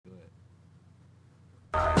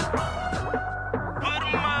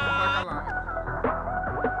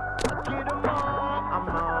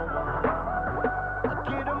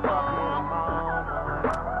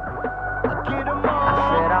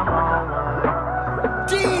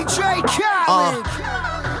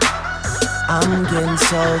I'm getting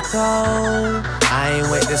so cold. I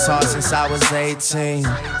ain't wait this hard since I was 18.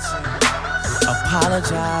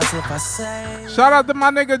 Apologize if I say. Shout out to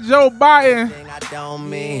my nigga Joe Biden. I don't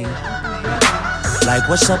mean. Like,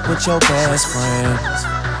 what's up with your best friend?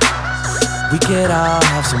 We could all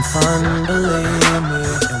have some fun, believe me.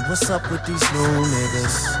 And what's up with these new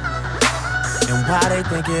niggas? And why they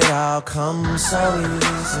think it all comes so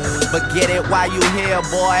easy? But get it while you here,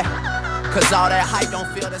 boy. Cause all that hype don't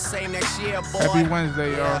feel the same next year, boy. Happy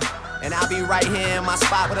Wednesday, y'all. And I'll be right here in my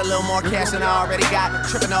spot with a little more cash than I already got.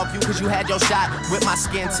 Tripping off you cause you had your shot. With my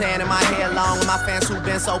skin tan and my hair long. With my fans who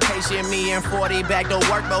been so patient. Me and 40 back to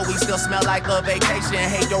work, but we still smell like a vacation.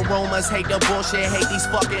 Hate the rumors, hate the bullshit, hate these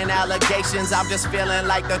fucking allegations. I'm just feeling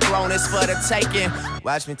like the throne is for the taking.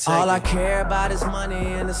 Watch me take all I care about is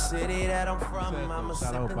money in the city that I'm from. I'ma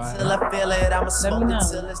sip until I feel it. I'ma smoke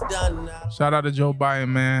until it's done. Shout out to Joe Biden,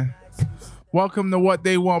 man. Welcome to What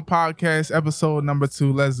They Want Podcast, episode number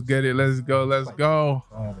 2. Let's get it. Let's go. Let's go.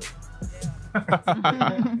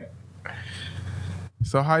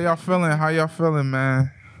 So how y'all feeling? How y'all feeling,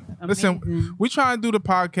 man? Amazing. Listen, we trying to do the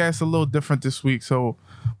podcast a little different this week. So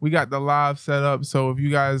we got the live set up. So if you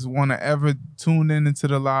guys want to ever tune in into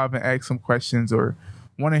the live and ask some questions or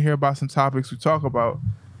want to hear about some topics we talk about,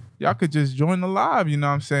 y'all could just join the live, you know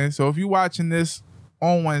what I'm saying? So if you're watching this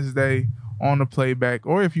on Wednesday on the playback,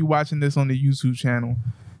 or if you're watching this on the YouTube channel,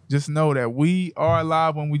 just know that we are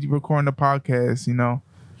live when we record the podcast, you know.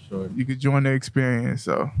 Sure. You could join the experience.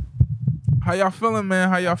 So how y'all feeling, man?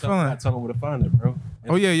 How y'all feeling? I tell them where to find it, bro.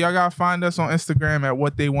 Oh yeah, y'all gotta find us on Instagram at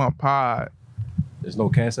What They Want Pod. There's no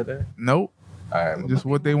cast at that? Nope. All right. Just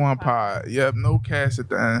What They Want Pod. Yep, no cast at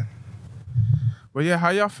the end. But yeah, how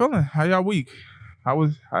y'all feeling? How y'all week? How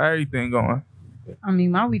everything going? I mean,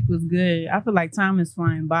 my week was good. I feel like time is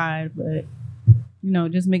flying by, but, you know,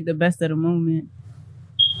 just make the best of the moment.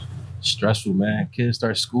 Stressful, man. Kids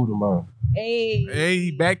start school tomorrow.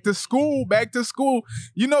 Hey, back to school.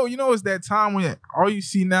 You know, it's that time when all you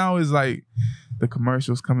see now is like the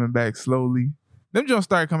commercials coming back slowly. Them just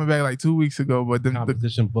started coming back like 2 weeks ago, but the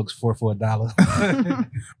Competition books for $1.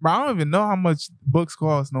 bro, I don't even know how much books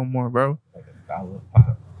cost no more, bro. Like $1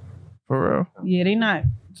 pop. For real. Yeah, they not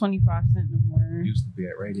 25 cents no more. Used to be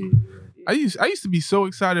at Radio. I used to be so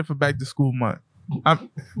excited for back to school month.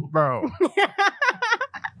 Bro.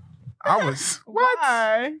 I was what?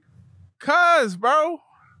 Why? Cause, bro,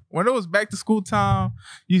 when it was back to school time,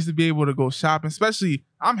 you used to be able to go shopping. Especially,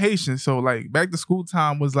 I'm Haitian, so like back to school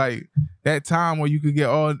time was like that time where you could get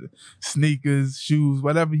all sneakers, shoes,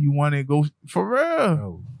 whatever you wanted. Go for real.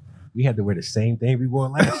 Bro, we had to wear the same thing we wore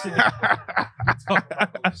last year.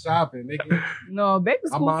 Shopping, nigga. No, back to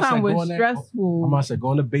school time was stressful. My mom said,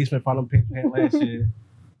 go in the basement, find them pink pants last year.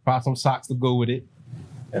 Find some socks to go with it.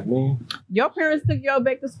 I mean, your parents took y'all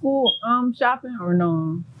back to school shopping or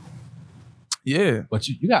no? Yeah, but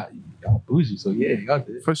y'all bougie, so yeah, y'all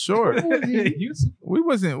did for sure. we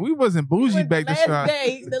wasn't bougie back to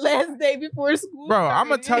shopping. The last day before school. Bro, I'm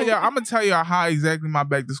gonna tell y'all how exactly my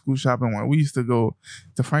back to school shopping went. We used to go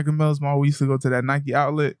to Franklin Mills Mall. We used to go to that Nike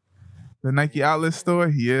outlet, the Nike outlet store.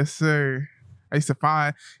 Yes, sir. I used to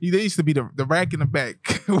find there used to be the rack in the back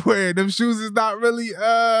where them shoes is not really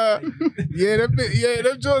them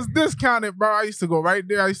just discounted, bro. I used to go right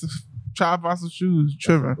there. I used to try to find some shoes,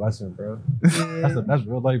 tripping. Blessing, bro. That's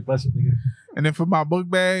real life blessing, nigga. And then for my book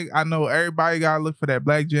bag, I know everybody gotta look for that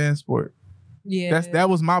Black JanSport. Yeah, that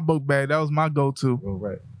was my book bag. That was my go-to. Oh,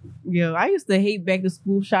 right. Yo, I used to hate back to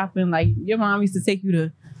school shopping. Like your mom used to take you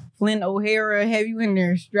to Flint O'Hara, have you in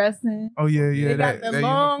there stressing. Oh yeah. They got the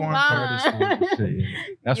long line. Shit, yeah.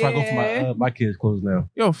 That's where I go for my kids' clothes now.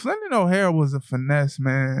 Yo, Flint and O'Hara was a finesse,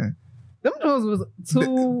 man. Them Jones was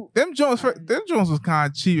too. Them Jones was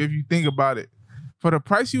kind of cheap if you think about it. For the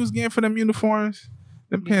price you was getting for them uniforms,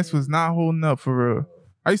 them pants was not holding up for real.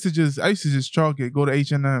 I used to just chalk it, go to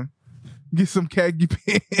H&M, get some khaki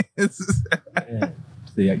pants. Yeah.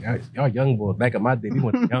 See, y'all young boys. Back in my day, we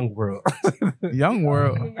went to Young World. Young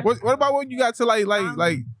World. What about when you got to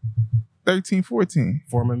like 13, 14?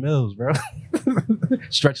 Foreman Mills, bro.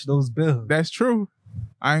 Stretch those bills. That's true.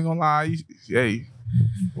 I ain't gonna lie. Hey,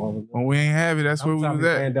 when we ain't have it, that's where we was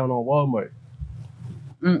at. Down on Walmart.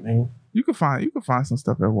 You can find some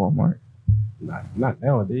stuff at Walmart. Not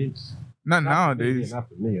nowadays. Not nowadays. Not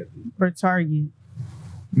for me. For Target.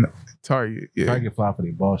 No, Target. Yeah. Target fly for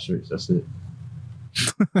the ball shirts. That's it.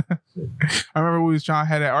 I remember we was trying to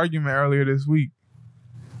have that argument earlier this week.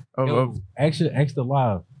 Actually, extra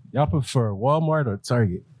live. Y'all prefer Walmart or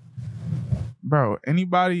Target? Bro,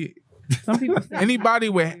 anybody Some people anybody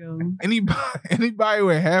with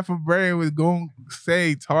half a brain was going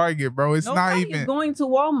say Target, bro. It's not Nobody's even. going to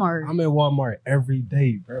Walmart. I'm in Walmart every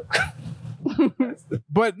day, bro.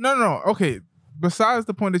 But no. Okay. Besides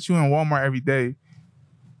the point that you in Walmart every day,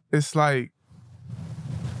 it's like,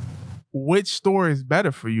 which store is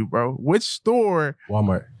better for you, bro? Which store?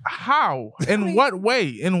 Walmart. How? In what way?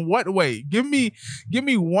 In what way? Give me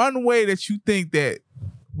one way that you think that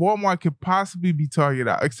Walmart could possibly be Target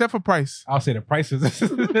out, except for price. I'll say the prices. This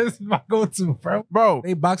is my go-to, bro. Bro,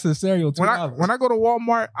 They box of cereal $2. when I go to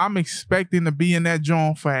Walmart, I'm expecting to be in that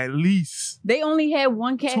joint for at least They only had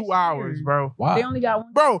one cashier. 2 hours, bro. Wow. They only got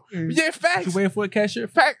one. Bro, cashier. yeah, facts. You waiting for a cashier?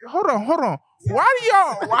 Fact. Hold on. Why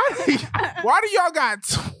do y'all got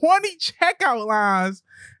 20 checkout lines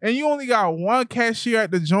and you only got one cashier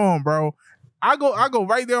at the joint, bro? I go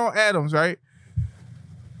right there on Adams, right?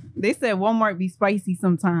 They said Walmart be spicy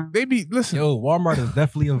sometimes. They be listen. Yo, Walmart is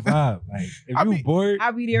definitely a vibe. Like, if I you mean- bored,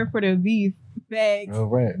 I be there for the beef bags. all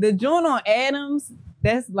right. The joint on Adams,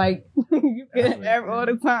 that's like you can have all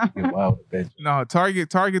the time. Get wild with that. No,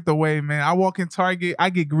 Target the way, man. I walk in Target,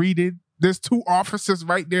 I get greeted. There's 2 officers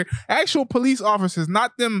right there, actual police officers,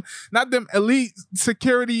 not them elite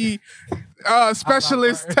security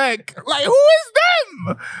specialist tech. Like, who is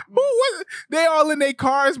them? They all in their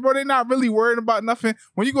cars, bro. They're not really worried about nothing.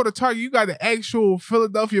 When you go to Target, you got the actual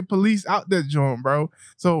Philadelphia police out there, joint, bro.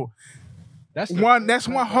 So That's one.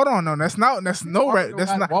 Hold on, no, that's not. That's no. Right.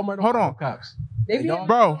 That's not. Walmart don't Hold have on, cops. They be having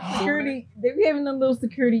bro. security. They be having them little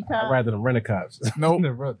security cops. I'd rather them rent a cops. Nope.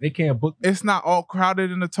 They can't book. It's not all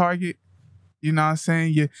crowded in the Target. You know what I'm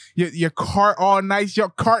saying? Your cart all nice. Your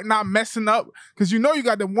cart not messing up. Because you know you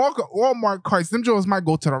got them Walmart carts. Them joints might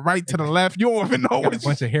go to the right, to the left. You don't even know Got a which.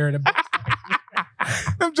 bunch of hair in the back.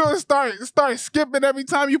 Them joints start skipping every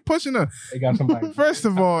time you pushing them. They got somebody. First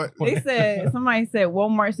of all, Somebody said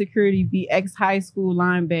Walmart security be ex high school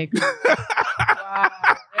linebacker. Wow.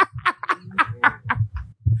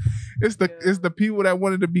 it's the people that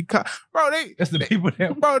wanted to be caught. Bro, That's the people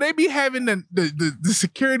that. Bro, they be having the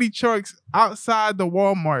security trucks outside the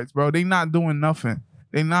Walmarts, bro. They not doing nothing.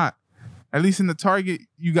 They not. At least in the Target,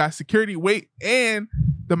 you got security wait, and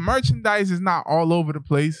the merchandise is not all over the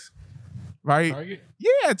place, right? Target?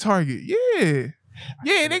 Yeah, Target. Yeah.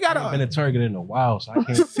 Yeah, they got I haven't been to Target in a while, so I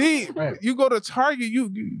can't. See, Right. you go to Target, you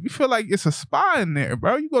feel like it's a spa in there,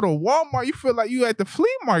 bro. You go to Walmart, you feel like you at the flea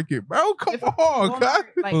market, bro. Come on, Walmart,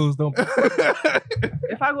 like, Fools don't.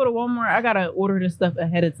 if I go to Walmart, I gotta order this stuff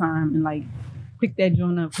ahead of time and like pick that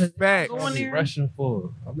joint up. 'Cause if I Facts. go in I'll be there, rushing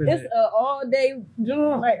for. I'm in it's there. a all day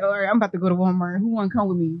joint. Like, all right, I'm about to go to Walmart. Who want to come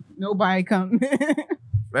with me? Nobody come.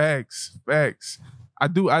 Facts. I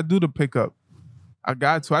do the pickup. I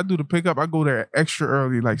got to. I do the pickup. I go there extra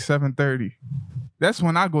early, like 7:30. That's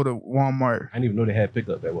when I go to Walmart. I didn't even know they had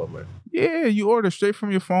pickup at Walmart. Yeah, you order straight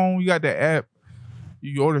from your phone. You got the app.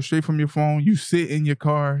 You order straight from your phone. You sit in your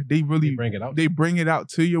car. They really Bring it out. They bring it out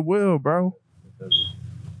to your will, bro.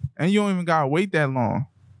 And you don't even gotta wait that long.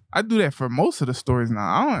 I do that for most of the stores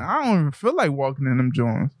now. I don't even feel like walking in them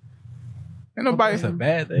joints. Ain't nobody. It's a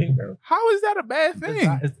bad thing, bro. How is that a bad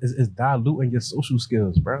thing? It's diluting your social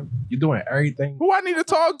skills, bro. You're doing everything. Who I need to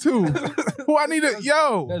talk to? Who I need to?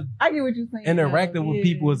 Yo. I get what you're saying. Interacting though, with yeah.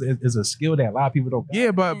 people is a skill that a lot of people don't got.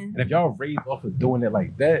 Yeah, but And if y'all raised off of doing it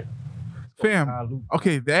like that, fam. dilute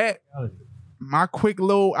Okay, that reality. my quick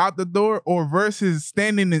load out the door, or versus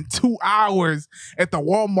standing in 2 hours at the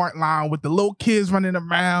Walmart line with the little kids running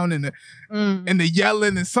around and the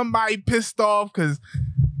yelling and somebody pissed off because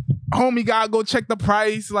homie gotta go check the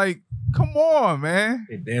price. Like, come on, man.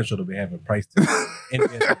 They damn sure to be having price tags.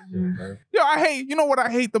 bro. Yo, I hate. You know what I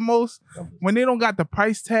hate the most? When they don't got the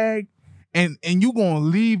price tag, and you gonna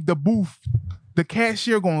leave the booth. The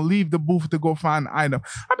cashier gonna leave the booth to go find the item.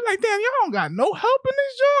 I be like, damn, y'all don't got no help in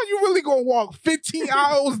this joint. You really gonna walk 15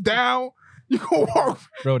 aisles down? You gonna walk?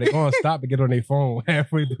 Bro, they gonna stop and get on their phone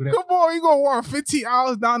halfway through that. Come on, you gonna walk 15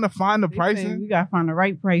 aisles down to find the They say, pricing? we gotta find the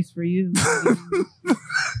right price for you.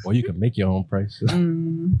 Or you can make your own price.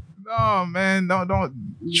 No, man, don't,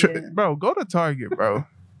 Yeah. bro. Go to Target, bro.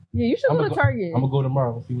 Yeah, you should go to Target. I'm gonna go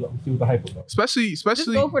tomorrow and see what the hype about. Especially Just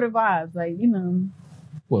go for the vibes, like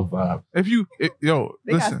What vibe? if you, yo,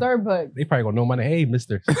 they listen. got Starbucks. They probably gonna know my name. Hey,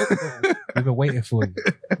 mister. We've been waiting for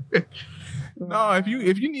you. No, if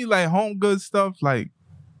you need like home goods stuff, like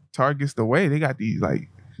Target's the way. They got these like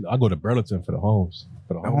I go to Burlington for the homes.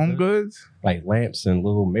 For the home goods. Like lamps and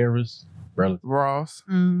little mirrors. Burlington. Ross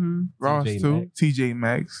TJ too. Maxx. TJ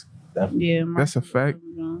Maxx. Yeah, That's a fact.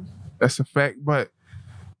 That's a fact. But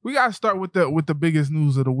we gotta start with the biggest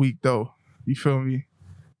news of the week, though. You feel me?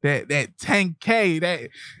 That 10K,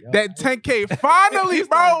 that 10K, finally,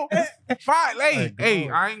 bro. Hey, Like, hey,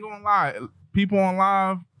 I ain't gonna lie. People on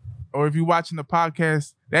live, or if you watching the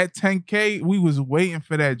podcast, that 10K, we was waiting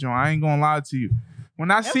for that, John. I ain't gonna lie to you. When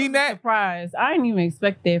I seen that, surprise. I didn't even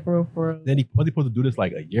expect that for real. Then was he supposed to do this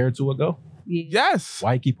like a year or two ago? Yeah. yes.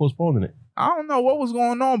 Why he keep postponing it? I don't know what was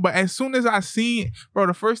going on, but as soon as I seen, bro,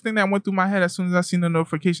 the first thing that went through my head as soon as I seen the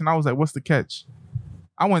notification, I was like, what's the catch?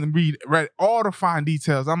 I went and read all the fine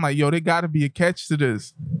details. I'm like, yo, there got to be a catch to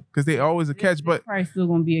this because they always a catch. But probably still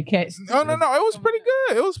gonna be a catch. no, it was pretty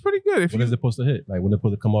good. It was pretty good. If When is it supposed to hit? Like when it's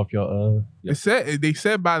supposed to come off your they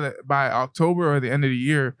said by October or the end of the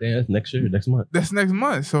year. Yeah, that's next year, next month. That's next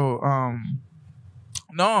month. So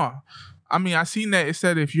no, I mean I seen that it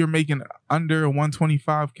said if you're making under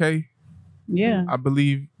 125K, Yeah. I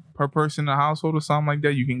believe per person in the household or something like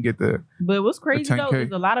that, you can get the. But what's crazy though 10K.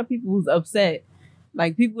 is a lot of people who's upset.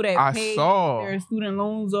 Like people that I pay saw. their student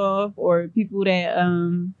loans off, or people that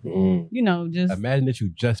you know, just Imagine that you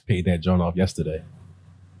just paid that joint off yesterday.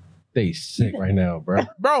 They sick right now, bro.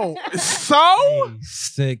 Bro, so They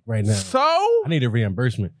sick right now. so I need a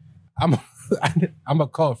reimbursement. I'm gonna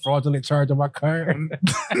call a fraudulent charge on my card.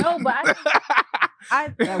 no, but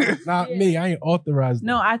That was not me. I ain't authorized.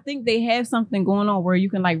 No, I think they have something going on where you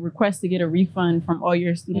can like request to get a refund from all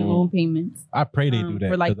your student loan payments. I pray they do that.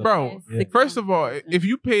 For like 'cause Bro, past yeah. 6 first months. of all, if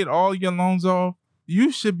you paid all your loans off,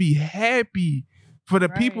 you should be happy for the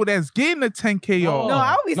Right. people that's getting the 10K off. No,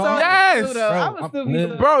 I would be No, so yes, too, though. I bro, would still I'm-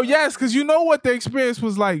 be Bro, yes, because you know what the experience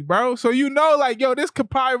was like, bro. So you know, like, yo, this could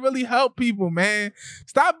probably really help people, man.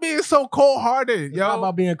 Stop being so cold-hearted, It's not yo.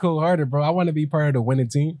 about being cold-hearted, bro. I want to be part of the winning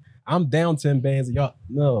team. I'm down 10 bands and y'all.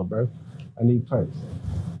 No, bro. I need parts.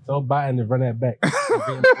 So Biden to run that back.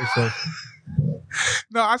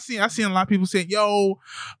 No, I seen a lot of people saying, yo,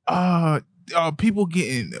 people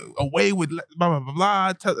getting away with blah blah blah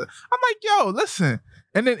blah. I'm like, yo, listen.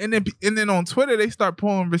 And then on Twitter they start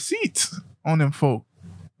pulling receipts on them folk.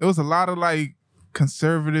 There was a lot of like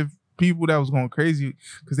conservative people that was going crazy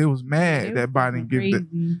because they was mad that Biden gave it.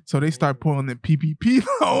 So they start pulling the PPP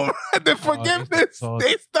loan, the forgiveness.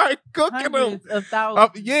 They start cooking them. hundreds of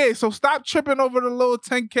thousands. Yeah, so stop tripping over the little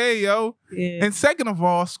 10K, yo. Yeah. And second of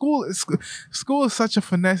all, school is such a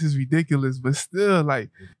finesse, is ridiculous, but still, like,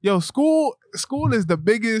 yo, school is the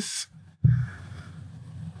biggest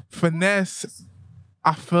finesse.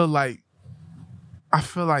 I feel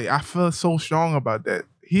so strong about that.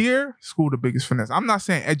 Here, school the biggest finesse. I'm not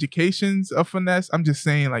saying education's a finesse. I'm just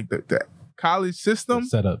saying like the college system.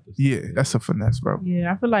 Set up. Yeah, that's a finesse, bro.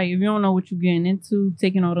 Yeah, I feel like if you don't know what you're getting into,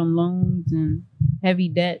 taking all them loans and heavy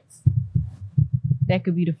debts, that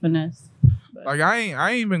could be the finesse. But, Like I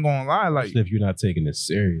ain't even gonna lie. Like Especially if you're not taking this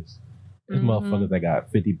serious. There's Mhm. motherfuckers that got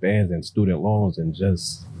 50 bands and student loans and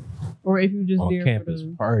just or if you just on there campus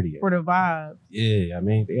partying. for the vibe. Yeah, I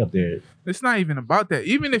mean, they up there. it's not even about that.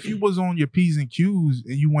 Even if you was on your P's and Q's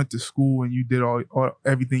and you went to school and you did all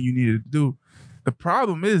everything you needed to do, the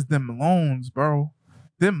problem is them loans, bro.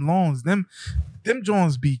 Them loans, them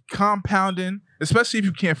joints be compounding, especially if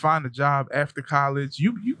you can't find a job after college.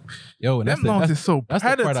 Yo, and Them loans is so that's the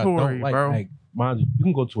part I predatory, don't like. bro. Like, mind you, you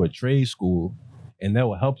can go to a trade school and that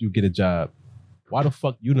will help you get a job. Why the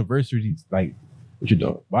fuck universities, like, what you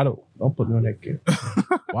doing? Don't put me on that kid.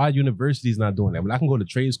 Why universities not doing that? When I can go to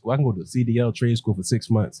trade school, I can go to CDL trade school for 6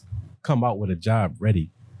 months, come out with a job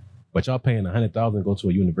ready. But y'all paying $100,000 to go to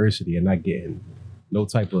a university and not getting no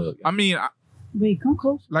type of. I mean, Wait, come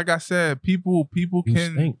close. like I said, people You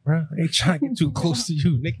can stink, bro. I ain't trying to get too close to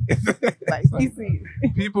you, nigga. Like, you see.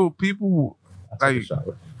 people I took a like shot,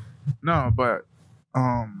 bro. no, but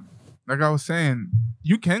like I was saying,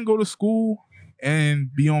 you can go to school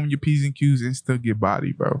and be on your P's and Q's and still get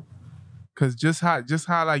body, bro. Cause just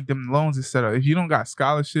how like them loans is set up. If you don't got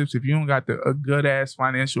scholarships, if you don't got a good ass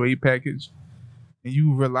financial aid package, and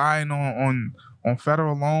you relying on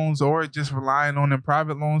federal loans or just relying on them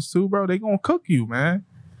private loans too, bro, they gonna cook you, man.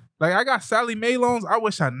 Like I got Sally Mae loans. I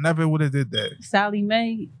wish I never would have did that. Sally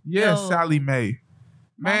Mae. Yeah, Yo. Sally Mae.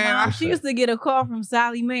 My Man, mom, she used to get a call from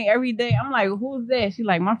Sally Mae every day. I'm like, who's that? She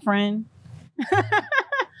like, my friend.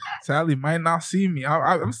 Sally might not see me.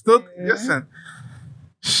 I'm still Yeah. listen.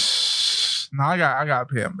 No, I got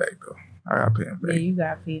to pay him back though. I got to pay him Yeah, back. you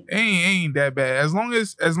got paid. Ain't that bad. As long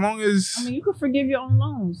as I mean, you could forgive your own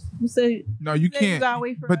loans. Who said no, you said you can't. gotta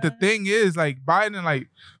wait for But the us? thing is, like Biden, like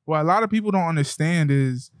what a lot of people don't understand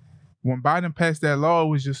is when Biden passed that law, it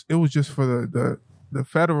was just for the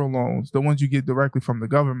federal loans, the ones you get directly from the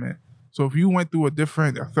government. So if you went through a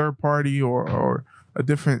third party or a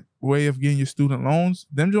different way of getting your student loans,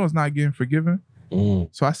 them joints not getting forgiven.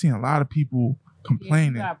 So I seen a lot of people Yeah, you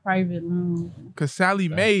complaining got private loans. because Sally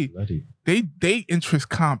Mae, Bloody. they interest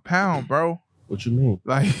compound, bro. What you mean?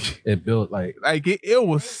 Like It built like it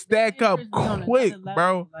will stack up Interest be on quick, another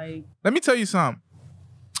bro. level, like, Let me tell you something.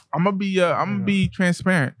 I'm gonna be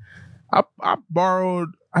transparent. I borrowed.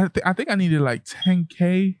 I think I needed like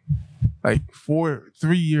 10K, like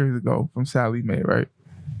 3 years ago from Sally Mae, right?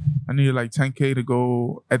 I needed like 10K to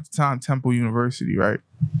go at the time Temple University, right?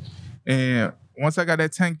 And once I got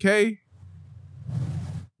that 10K,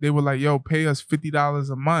 they were like, "Yo, pay us $50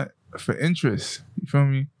 a month for interest." You feel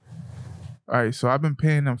me? All right, so I've been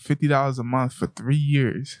paying them $50 a month for 3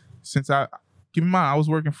 years since keep in mind, I was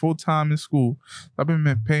working full time in school. I've been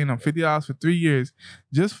paying them $50 for 3 years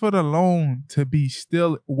just for the loan to be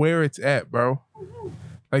still where it's at, bro.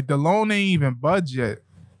 Like the loan ain't even budged yet.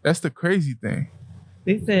 That's the crazy thing.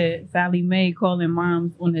 they said Sally Mae calling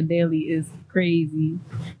moms on the daily is crazy.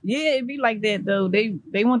 Yeah, it be like that though. They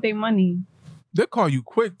want their money. They'll call you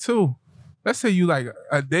quick too. Let's say you like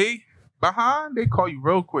a day behind, they call you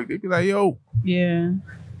real quick. They be like, "Yo, Yeah,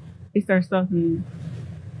 they start stalking you.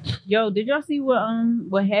 Yo, did y'all see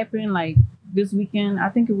what happened like this weekend? I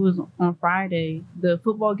think it was on Friday. The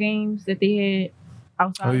football games that they had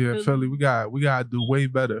outside. oh yeah, of Philly, we gotta do way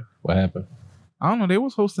better." what happened? I don't know. They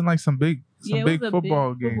was hosting like some big It was a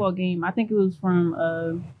football big game. football game. I think it was from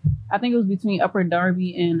I think it was between Upper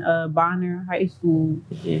Darby and Bonner High School.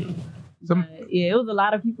 Some- But, yeah, it was a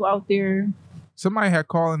lot of people out there. Somebody had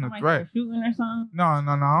called in a Somebody threat. started shooting or something. No.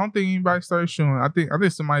 I don't think anybody started shooting. I think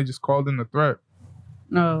somebody just called in a threat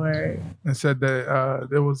No, right. and said that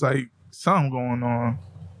there was like something going on.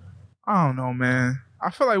 I don't know, man. I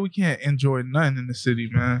feel like we can't enjoy nothing in the city,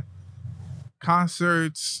 man.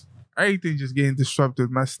 Concerts, everything just getting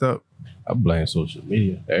disrupted, messed up. I blame social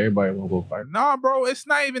media. Everybody wanna go fight. Nah, bro, it's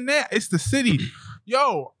not even that. It's the city.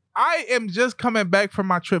 Yo, I am just coming back from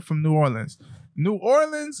my trip from New Orleans. New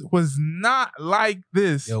Orleans was not like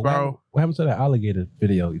this, Yo, bro. what happened to that alligator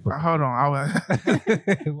video you put? Hold on,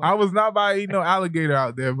 I was not about to eat no alligator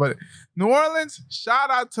out there, but New Orleans, shout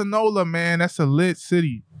out to NOLA, man. That's a lit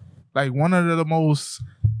city. Like one of the most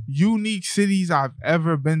unique cities I've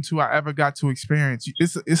ever been to, I ever got to experience.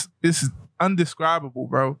 It's undescribable,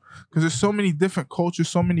 bro. Because there's so many different cultures,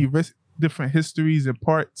 so many different histories and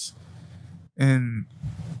parts. And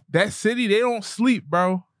that city, they don't sleep,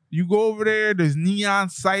 bro. You go over there, there's neon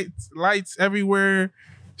lights everywhere.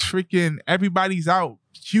 Freaking everybody's out.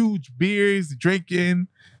 Huge beers, drinking,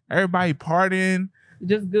 everybody partying.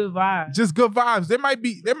 Just good vibes. Just good vibes. There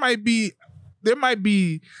might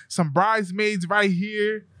be some bridesmaids right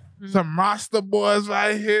here, some Rasta boys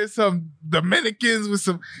right here, some Dominicans with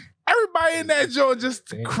some. Everybody in that joint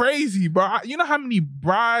just crazy, bro. You know how many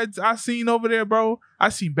brides I seen over there, bro? I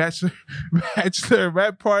seen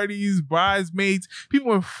bachelorette parties, bridesmaids,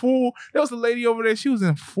 people in full. There was a lady over there. She was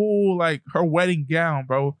in full, like, her wedding gown,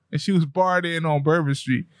 bro. And she was barred in on Bourbon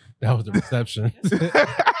Street. That was the reception.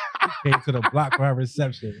 Came to the block for our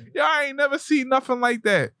reception. Yo, I ain't never seen nothing like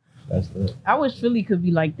that. That's it. I wish Philly could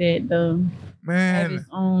be like that though. Have Man, its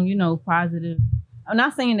own, positive. I'm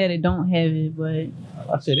not saying that it don't have it,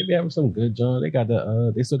 but I said they be having some good John. They got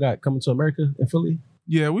they still got Coming to America in Philly.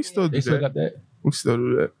 yeah, we still do They still that. got that. We still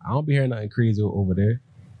do that. I don't be hearing nothing crazy over there.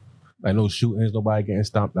 Like no shootings, nobody getting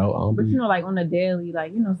stomped out. I don't but be. like on the daily,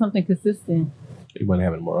 like something consistent. You want to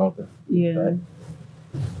have it more often. Yeah, Right.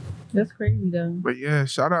 that's crazy though. But yeah,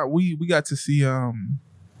 shout out. We got to see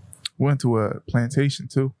went to a plantation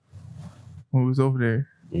too when we was over there.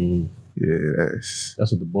 Mm. Yeah,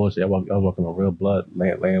 That's what the bullshit. I was walking on real blood,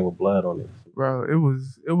 land with blood on it. bro. It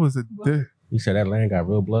was a He said that land got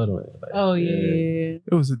real blood on it. Like, Oh yeah.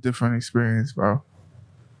 it was a different experience, bro.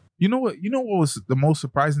 You know what was the most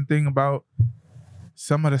surprising thing about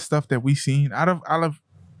some of the stuff that we seen out of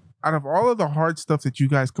all of the hard stuff that you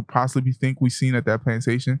guys could possibly think we seen at that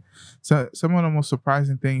plantation. So some of the most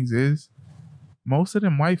surprising things is most of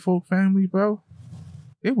them white folk family, bro.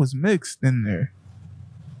 It was mixed in there.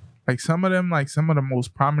 Like some of them, like some of the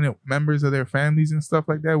most prominent members of their families and stuff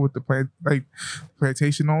like that with the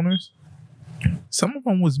plantation owners. Some of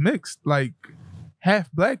them was mixed, like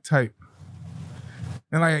half black type.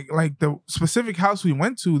 And like the specific house we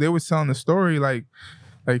went to, they were telling the story like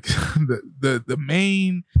the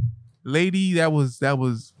main lady that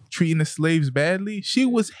was treating the slaves badly, she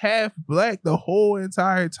was half black the whole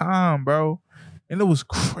entire time, bro. And it was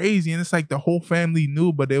crazy. And it's like the whole family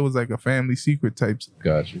knew, but it was like a family secret type.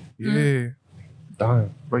 got you. Yeah.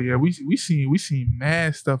 Damn. But yeah, we seen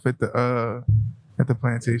mad stuff at the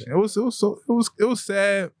plantation. It was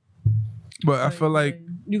sad. But I feel like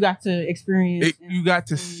you got to experience. you got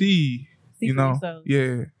to see, for yourself.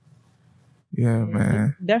 Yeah,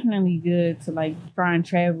 man. It's definitely good to like try and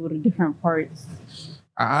travel to different parts.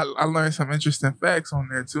 I learned some interesting facts on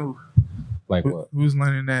there too. Like what? We was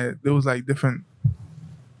learning that there was like different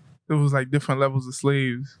levels of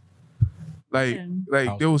slaves. Like Yeah.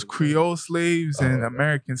 like there was Creole slaves and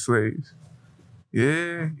American slaves.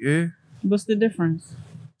 Yeah. What's the difference?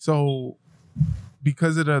 So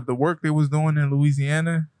because of the work they was doing in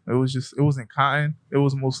Louisiana, it wasn't cotton. It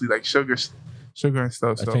was mostly like sugar and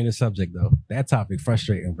stuff. I So change the subject though. That topic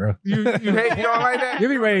frustrating, bro. you hate y'all like that? You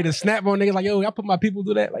be ready to snap on niggas like, yo, I put my people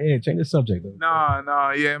do that. Like, yeah, change the subject though.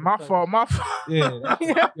 Nah, yeah, my fault. Yeah.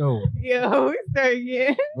 Yo, Yo, we start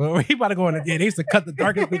again. well, he about to go in the, yeah, they used to cut the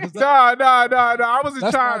darkest niggas up. Nah, I wasn't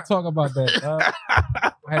Let's trying. not talk about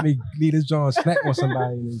that. Had me lead this John snap on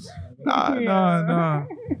somebody. Nah.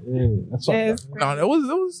 Yeah, that's all. Yes. No, it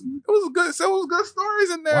was good. So it was good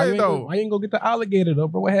stories in Why there you, ain't though. go, why you ain't go get the alligator though,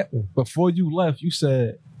 bro? What happened? Before you left, you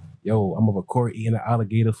said, yo, I'm gonna record eating an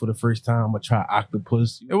alligator for the first time. I'm gonna try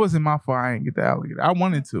octopus. It wasn't my fault. I didn't get the alligator. I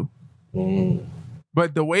wanted to,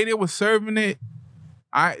 but the way they were serving it,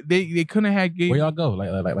 they couldn't have gave. Where y'all go?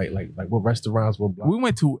 Like what restaurants? What block? We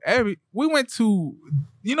went to.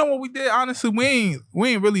 You know what we did? Honestly, we ain't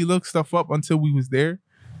really look stuff up until we was there.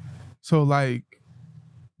 So like,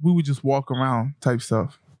 we would just walk around type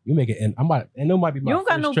stuff. You make it, and it might be my You don't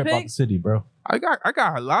got first no trip out the pics? city, bro. I got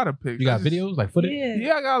a lot of pictures. You got videos like footage?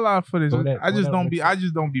 Yeah, I got a lot of footage. Throw that- I just throw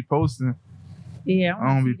that don't be posting. Yeah, I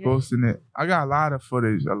don't be posting it. I got a lot of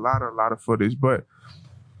footage, a lot of footage. But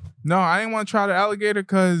no, I didn't want to try the alligator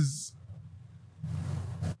because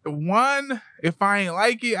one, if I ain't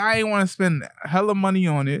like it, I ain't want to spend hella money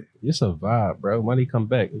on it. It's a vibe, bro. Money come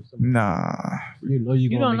back. Nah, You know you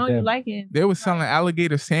You gonna don't know make you that. like it. they was selling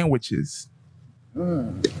alligator sandwiches,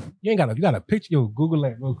 You got a picture. Yo, Google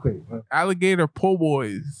that real quick, bro. alligator po'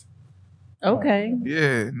 boys. Okay.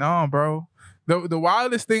 Yeah, no, bro. The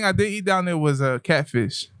wildest thing I did eat down there was a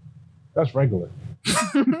catfish. That's regular.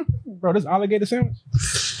 Bro, this alligator sandwich.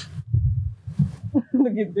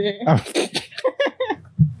 Look at that.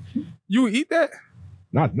 You would eat that?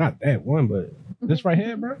 Not that one, but this right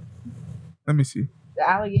here, bro. Let me see. The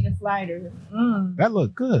alligator slider. Mm. That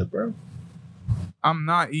look good, bro. I'm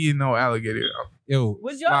not eating no alligator. Yo,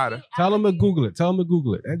 Would y'all Slider. eat tell him to alligator? Google it. Tell him to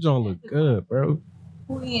Google it. That joint look good, bro.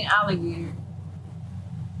 Who eating alligator?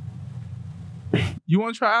 You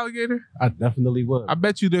want to try alligator? I definitely would. I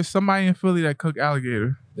bet you there's somebody in Philly that cook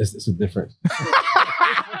alligator. It's a difference.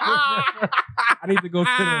 I need to go to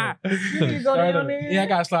the. You need to go down there? Yeah, I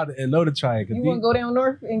gotta slide the no to try it. 'cause You want to go down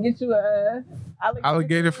north and get you a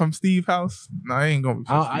Alligator from Steve House? No, I ain't gonna be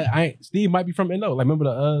from Steve. I ain't. Steve might be from NO. Like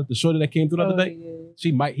remember the shorty that came through the other day?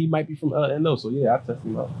 Yeah. He might be from NO. So yeah, I test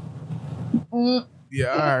him out. Yeah,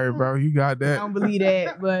 all right, bro. You got I that. don't believe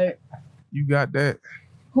that, but You got that.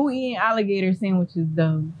 who eating alligator sandwiches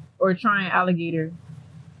though, or trying alligator?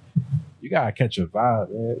 You gotta catch a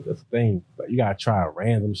vibe, man. That's the thing. But you gotta try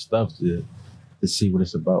random stuff to see what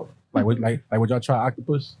it's about. Like would y'all try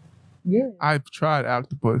octopus? Yeah. I've tried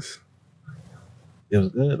octopus. It was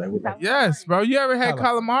good. Like Yes, bro. You ever had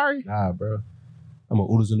calamari? nah, bro. I'm a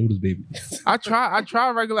oodles and noodles baby. I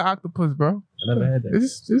tried regular octopus, bro. I never had that.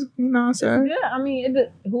 It's just, you know what I'm saying? Yeah, I mean,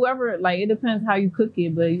 whoever, like, it depends how you cook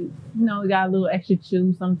it, but you know, it got a little extra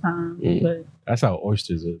chew sometimes. Mm. But That's how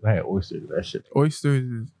oysters is. I had oysters. That shit. Oysters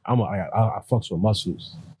is. I fucks with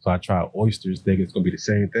mussels, so I try oysters. Think it's gonna be the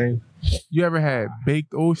same thing. You ever had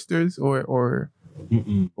baked oysters or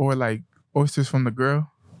like oysters from the grill?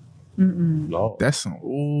 No. That's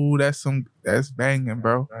banging,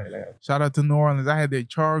 bro. Right. Shout out to New Orleans. I had their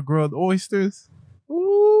char grilled oysters.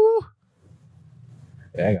 Ooh.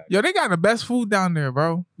 Yeah, Yo, they got the best food down there,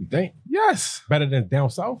 bro. you think Yes. better than down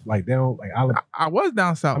south? Like down like Alabama. I was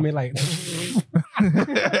down south. I mean, like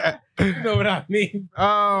you know what I mean?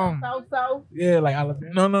 south. Yeah, like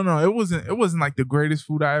Alabama. No. It wasn't like the greatest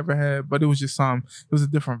food I ever had, but it was just it was a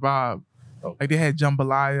different vibe. Oh. Like they had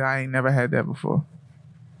jambalaya. I ain't never had that before.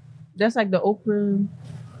 That's like the Oprah.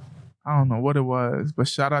 I don't know what it was, but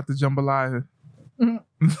shout out to jambalaya. I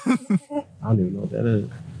don't even know what that is.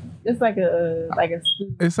 It's like a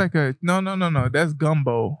stew. It's like a no. That's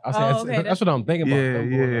gumbo. I say Oh, okay, that's what I'm thinking about.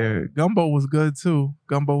 Yeah. Gumbo was good too.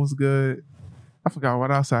 Gumbo was good. I forgot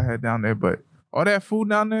what else I had down there, but all that food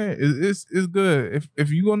down there is good.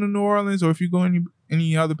 If you go to New Orleans or if you go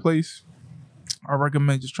any other place, I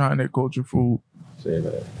recommend just trying their culture food. Say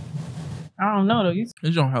that. I don't know though.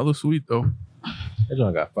 It's on hella sweet though. That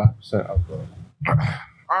joint got 5% alcohol. All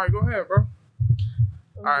right, go ahead, bro.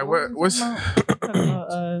 All right, what's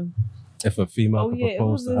If a female could it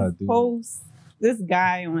propose was to her this dude. post. This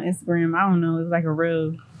guy on Instagram, I don't know, it was like a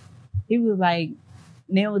real. He was like,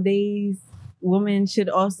 nowadays, women should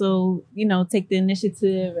also, take the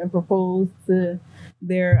initiative and propose to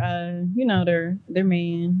their, their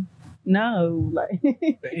man. No, like, yo,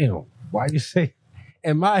 Damn, why you say?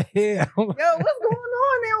 In my head, I'm like, what's going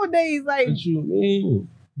on nowadays? Like, what you mean?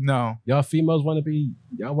 No. Y'all females want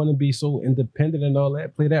to be so independent and all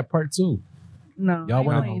that. Play that part too. no, Y'all I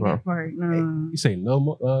wanna- ain't that part. No, You say no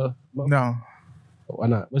more? No. Why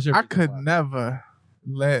not? What's your? I could never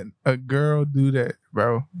let a girl do that,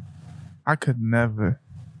 bro. I could never.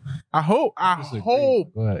 I hope.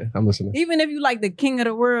 Go ahead. I'm listening. even if you like the king of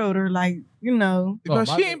the world or like, you know, But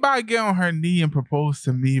my- she ain't about to get on her knee and propose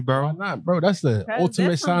to me, Why bro. not, bro? That's the That's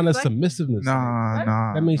ultimate some sign of sex- submissiveness.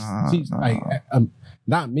 Nah. That means she's nah. like,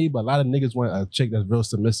 not me, but a lot of niggas want a chick that's real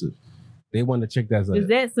submissive. They want a chick that's is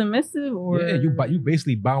that submissive or yeah. You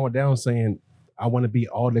basically bowing down, saying, "I want to be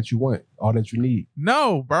all that you want, all that you need."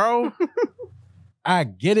 No, bro. I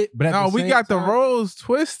get it, but at No, the we same got the time, roles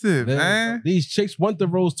twisted, man. These chicks want the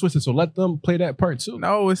roles twisted, so let them play that part too.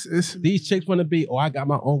 No, it's These chicks want to be, I got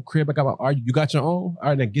my own crib, I got my. You got your own? All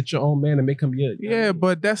right, then get your own man and make him your. yeah,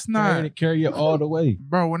 but that's not, carry it all the way.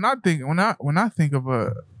 bro. When I think of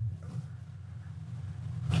a,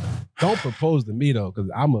 Don't propose to me though, because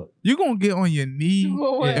I'm a. you gonna get on your knee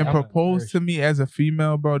What? and I'm propose a- to me as a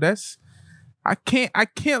female, bro. That's I can't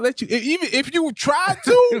let you. Even if you try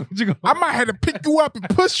to, I might have to pick you up and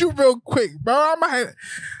push you real quick, bro. I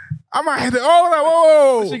might have to.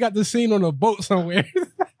 Oh, like, She whoa! got the scene on a boat somewhere.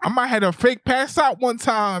 I might have to fake pass out one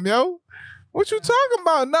time, yo. What you talking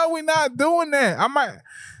about? No, we not doing that.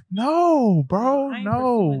 No, bro. I ain't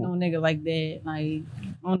pursuing No. no nigga like that. Like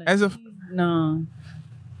on the As a- knees, no,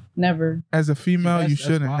 never As a female, See, you that's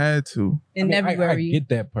shouldn't why- had to. in I February. get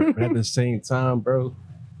that part, but at the same time, bro,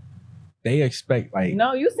 they expect like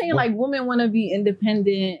No, you saying like women want to be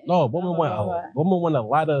independent. no, women Blah, blah, blah. want a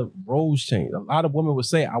lot of roles change. A lot of women would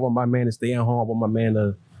say, "I want my man to stay at home. I want my man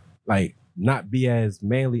to like not be as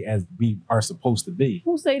manly as we are supposed to be."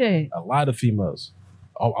 Who say that? A lot of females.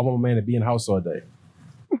 Oh, I want my man to be in the house all day.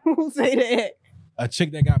 Who say that? A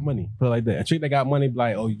chick that got money, put it like that. A chick that got money, be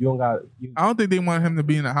like, "Oh, you don't got." I don't think they want him to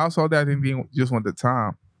be in the house all day. I think they just want the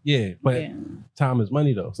time. Yeah, but Yeah. time is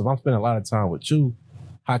money though. So if I'm spending a lot of time with you,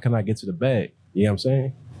 how can I get to the bag? You know what I'm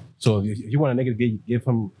saying? So if you want a nigga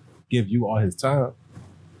to give you all his time,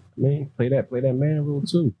 I mean, play that man rule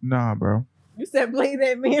too. Nah, bro. You said play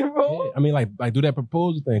that man role. Yeah, I mean, like do that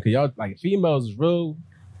proposal thing, cause y'all like females is real,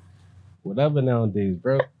 whatever nowadays,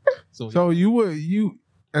 bro. So you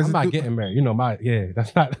as I'm a not dude- getting married. You know,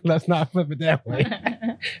 let's not flip it that way.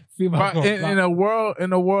 Females but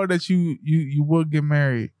in a world that you would get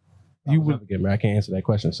married, you would. get married. I can't answer that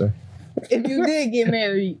question, sir. If you did get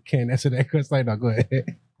married, Can't answer that question. Like, no, go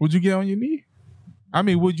ahead. Would you get on your knee? I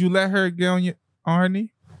mean, would you let her get on her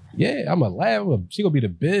knee? Yeah, I'm a laugh. She gonna be the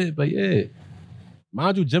bid, but yeah.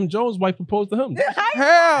 Mind you, Jim Jones' wife proposed to him.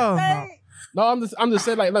 Hell no. No, I'm just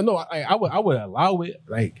saying, like, no, I would allow it.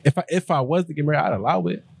 Like, if I was to get married, I'd allow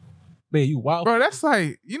it. Man, you wild, Bro, that's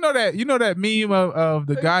like you know that meme of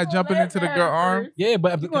the So guy you gonna jumping laugh into the at girl her arm. first? Yeah,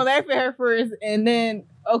 but You gonna laugh at her first, and then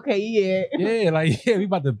okay, yeah, yeah, like we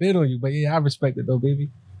about to bid on you, but yeah, I respect it though, baby.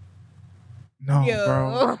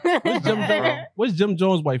 No, bro. What's Jim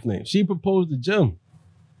Jones' wife name? She proposed to Jim,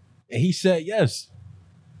 and he said yes.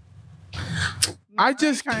 I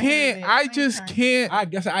just can't. I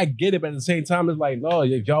guess I get it, but at the same time, it's like, no,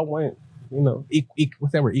 if y'all want,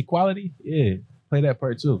 what's that word? Equality? Yeah, play that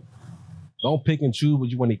part too. Don't pick and choose what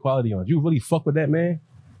you want equality on. If you really fuck with that man,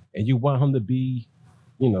 and you want him to be,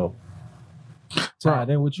 tied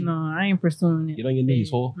in with you, No, I ain't pursuing it. get on your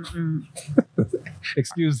knees, whore. Mm-mm.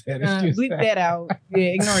 Excuse that. Excuse Bleep that out. Yeah,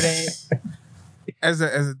 ignore that. As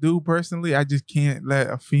a dude personally, I just can't let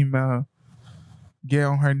a female get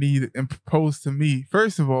on her knee and propose to me.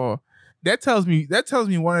 First of all, that tells me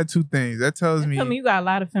one or two things. That tells me Tell me you got a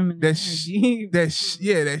lot of feminine that energy.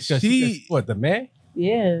 she What, the man?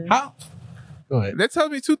 Yeah. How? Go ahead. that tells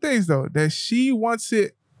me two things though. That she wants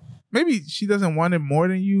it. Maybe she doesn't want it more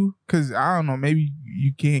than you, because I don't know. Maybe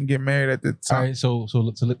you can't get married at the All time. right, so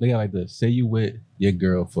look at it like this. Say you with your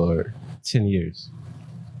girl for 10 years.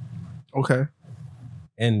 Okay.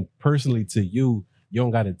 And personally to you, you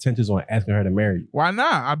don't got intentions on asking her to marry you. Why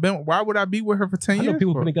not? Why would I be with her for 10 I years? know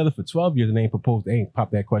people for? been together for 12 years and they ain't proposed, they ain't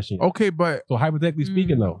popped that question yet. Okay, but So hypothetically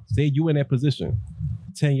speaking though, say you in that position,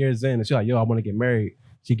 10 years in, and she's like, yo, I want to get married.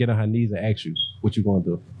 She get on her knees and ask you, what you gonna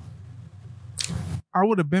do? I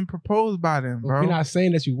would have been proposed by them, bro. We're not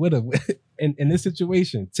saying that you would have. in this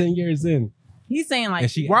situation, 10 years in, He's saying like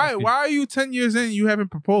and she Why asking- are you 10 years in and you haven't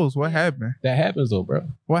proposed? What happened? that happens though, bro.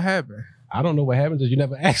 What happened? I don't know what happens is you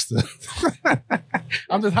never asked her.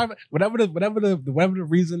 I'm just having whatever the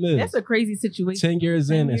reason is. that's a crazy situation. 10 years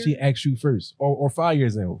 10 in and she asks you first, or 5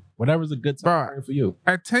 years in, whatever's a good time Bro. for you.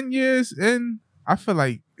 At 10 years in, I feel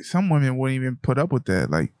like some women wouldn't even put up with that.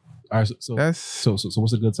 Like, All right, so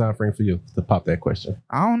what's a good time frame for you to pop that question?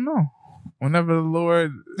 I don't know. Whenever the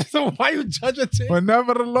Lord, So why you judge a team?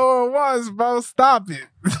 whenever the Lord wants, bro, stop it.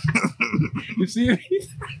 You see,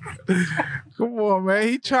 Come on, man.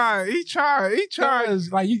 He tried.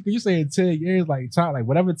 Like you saying 10 years, like time, like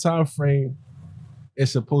whatever time frame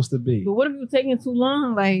it's supposed to be. But what if you're taking too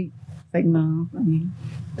long? Like no. I mean,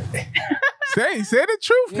 Say the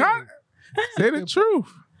truth, Yeah. Con. Say the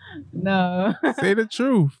truth. no. Say the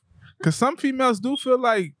truth. Cause some females do feel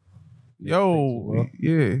like, yo,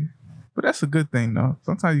 yeah. But that's a good thing, though.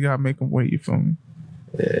 Sometimes you gotta make them wait. You feel me?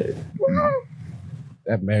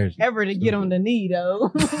 That marriage. Ever to get on the knee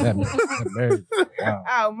though. That marriage. Wow.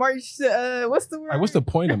 Oh, March. What's the word? Like, what's the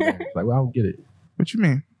point of marriage? Like, well, I don't get it. What you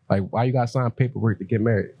mean? Like, why you got to sign paperwork to get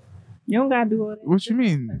married? You don't gotta do all that. What you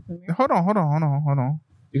mean? Hold on.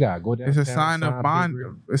 You gotta go down. It's a sign of bond.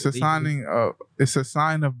 It's a signing of. It's a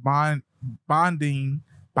sign of bonding.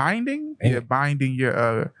 Binding? Ain't Yeah, it? binding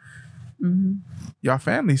your Mm-hmm. y'all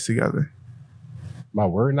families together. My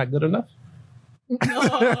word not good enough. Nah,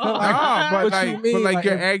 but What you like, mean? but like Like,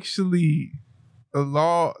 you're if- actually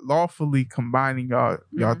lawfully combining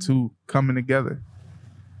y'all two coming together.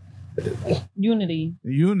 Unity.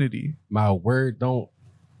 Unity. My word don't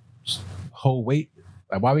hold weight.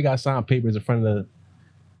 Like, why we got to sign papers in front of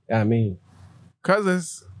the? I mean,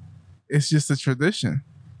 Cause it's just a tradition.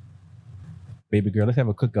 baby girl, let's have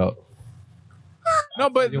a cookout. No,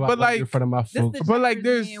 but You out like in front of my This folks. the But, like, checkers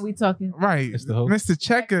there's- man we talking. right, It's the host. Mr.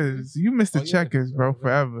 Checkers. You Mr. Oh, yeah. Checkers, bro,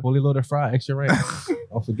 forever. Fully loaded fry, extra ranch.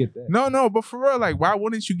 Don't forget that. No, but for real, like, why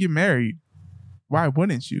wouldn't you get married? Why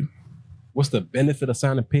wouldn't you? What's the benefit of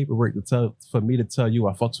signing paperwork for me to tell you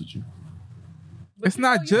I fucks with you? But It's you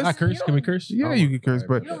not know, you just- don't- I curse? you Can we don't- curse? Yeah, Oh, you can curse,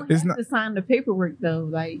 but You don't it's have not. to sign the paperwork though.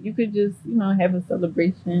 Like you could just, have a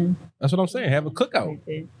celebration. That's what I'm saying. Have a cookout. Like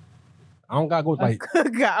that. I don't gotta go like. A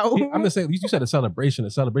cookout. I'm just saying. You said a celebration. A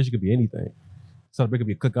celebration could be anything. Celebration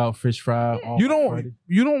could be a cookout, fish fry. all You don't. party.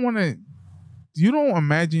 You don't want to. You don't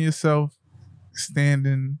imagine yourself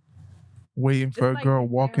standing, waiting for It's a girl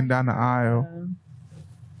like walking down the aisle.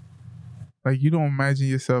 Like you don't imagine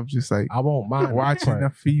yourself just like I won't mind watching that a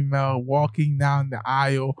female walking down the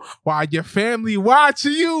aisle while your family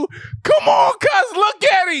watching you. Come on, cuz look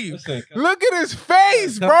at him. Listen, Look at his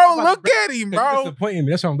face, Cuz, bro. I'm about Look to at him, You're bro. disappointing me.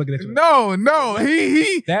 That's why I'm looking at you. No.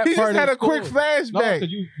 He That just part had is a quick cool. flashback. No, because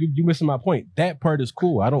you missing my point. That part is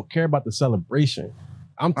cool. I don't care about the celebration.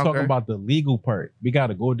 I'm talking Okay. about the legal part. We got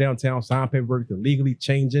to go downtown, sign paperwork to legally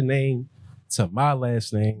change your name to my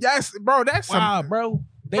last name. Yes, bro. That's Wow, some. bro.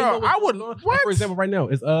 They Bro, know what's I would- going on. Like, what? for example, right now,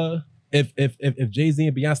 it's if Jay-Z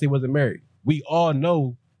and Beyonce wasn't married, we all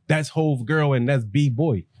know that's Hove girl and that's B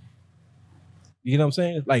boy. You know what I'm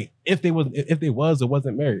saying? Like if they was or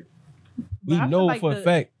wasn't married, we But I feel know like for a the-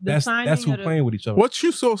 fact the that's signing who of the- playing with each other. What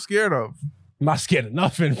you so scared of? I'm not scared of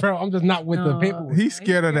nothing, bro. I'm just not with the paperwork. He's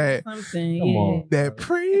scared of that. Something. Come on. That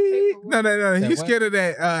pre. No. That He's what? scared of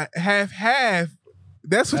that half.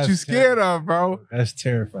 That's what That's you scared of, bro. That's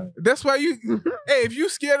terrifying. That's why you. Hey, if you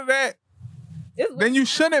scared of that, then you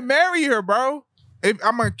shouldn't marry her, bro.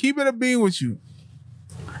 I'm gonna keep it a bean with you.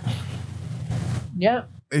 Yep.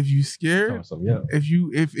 If you scared,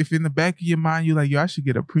 if in the back of your mind you like, yo, I should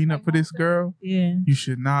get a prenup for this girl. Yeah. You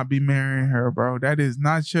should not be marrying her, bro. That is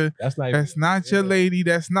not your. That's not. That's not your lady.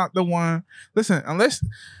 That's not the one. Listen, unless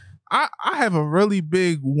I have a really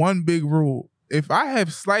big rule. If I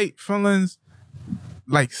have slight feelings,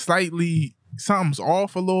 like slightly something's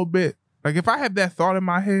off a little bit. Like if I have that thought in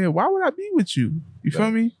my head, why would I be with you? You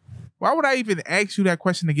feel me? Why would I even ask you that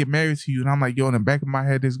question to get married to you? And I'm like, yo, in the back of my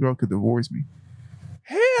head, this girl could divorce me.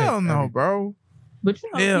 Hell no, bro. But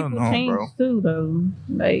Hell people no, change bro. too, though.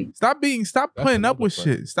 Like, Stop putting up with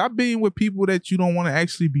shit. Stop being with people that you don't want to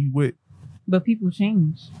actually be with. but people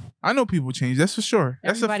change. I know people change. That's for sure.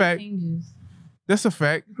 That's Everybody a fact. changes. That's a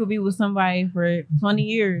fact. You could be with somebody for 20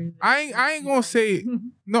 years. I ain't gonna say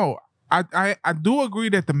no. I do agree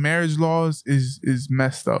that the marriage laws is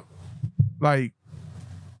messed up. Like,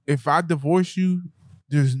 if I divorce you,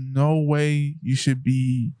 there's no way you should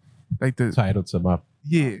be like the title to my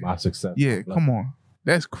success. Yeah, come on,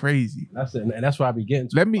 that's crazy. That's it, and that's why I be getting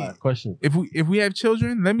to Let me my question. If we have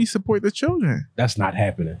children, let me support the children. That's not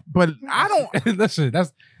happening. But I don't. Listen,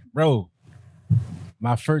 that's bro.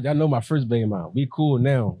 I know my first baby mom. We cool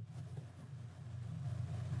now.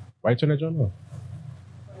 Why you turn that joint off?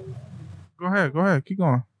 Go ahead, keep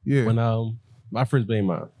going. Yeah. When my first baby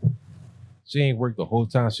mom, she ain't worked the whole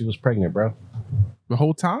time she was pregnant, bro. The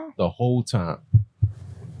whole time? The whole time.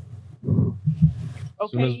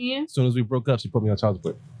 Okay, Ian. As soon as we broke up, she put me on child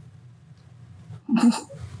support.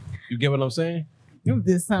 You get what I'm saying? You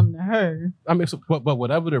did something to her. I mean, but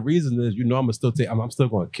whatever the reason is, I'm gonna still take. I'm still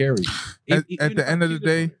gonna carry. At the end of the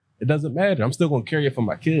day, it doesn't matter. I'm still gonna carry it for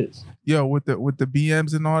my kids. Yo, with the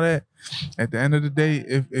BMs and all that, at the end of the day,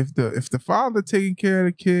 if the father taking care of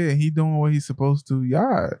the kid and he doing what he's supposed to,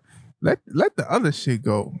 y'all let the other shit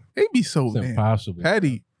go. They be so It's damn impossible.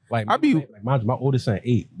 petty. Like my oldest son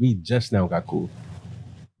 8. We just now got cool.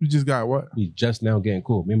 You just got what? We just now getting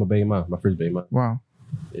cool. Me and my baby mom, my first baby mom. Wow.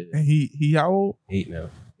 Yeah. And he how old? 8 now.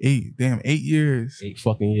 8. Damn, 8 years 8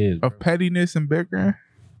 fucking years. of pettiness and bickering.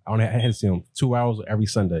 I had to see him 2 hours every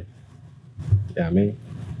Sunday. Yeah, I mean.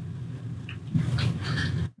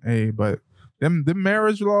 Hey, but them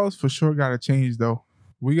marriage laws for sure gotta change though.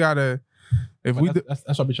 We gotta That's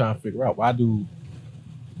what we trying to figure out. Why do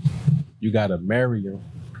you gotta marry him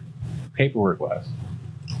paperwork wise?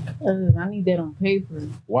 I need that on paper.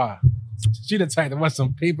 Why? She the type that wants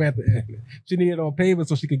some paper at the end. She need it on paper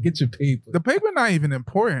so she could get your paper. the paper not even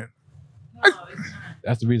important. No, it's not.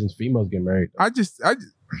 That's the reason females get married. I just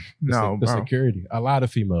no, the bro. security. A lot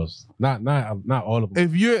of females, not all of them.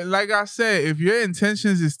 If you're like I said, if your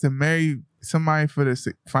intentions is to marry somebody for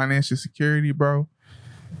the financial security, bro,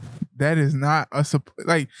 that is not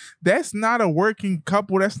that's not a working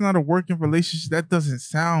couple. That's not a working relationship. That doesn't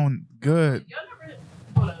sound good.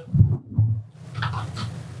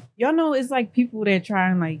 Y'all know it's like people that try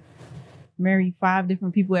and like marry 5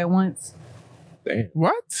 different people at once. Damn.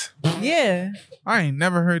 What? Yeah. I ain't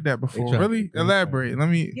never heard that before. try- Really? they Elaborate. Let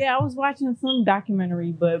me. Yeah, I was watching some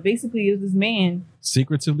documentary, but basically it was this man.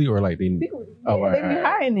 Secretively or like they. Yeah, Oh, they be alright.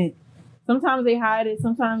 hiding it. Sometimes they hide it.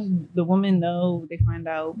 Sometimes the women know, they find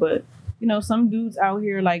out. But, some dudes out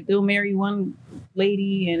here, like, they'll marry one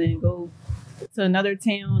lady and then go to another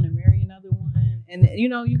town and marry another one. And,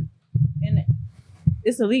 and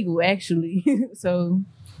it's illegal, actually. So,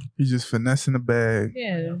 He's just finessing the bag.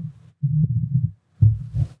 yeah.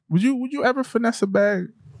 Would you ever finesse a bag?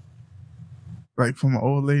 Like from an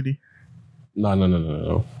old lady?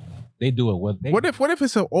 No. They do it. What if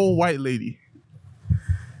it's an old white lady?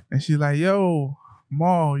 And she's like, yo,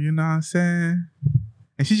 Ma, you know what I'm saying?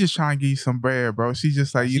 And she's just trying to give you some bread, bro. She's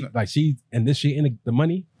just like, she in the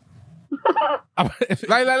money.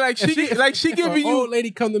 she giving you, old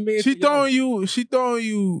lady come to me. And she say, "Yo, throwing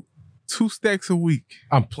you 2 stacks a week.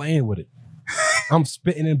 I'm playing with it. I'm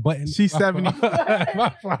spitting and butting. She's 70.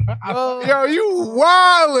 My fault. Yo, you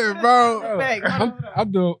wildin', bro.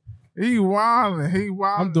 I'm doing. He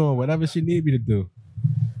wildin'. I'm doing whatever she need me to do.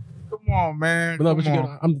 Come on, man. But no, Come but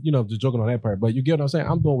on. I'm just joking on that part. But you get what I'm saying?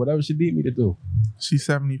 I'm doing whatever she need me to do. She's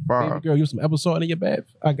Baby 75. girl, use some Epsom in your bath.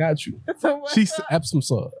 I got you. She's Epsom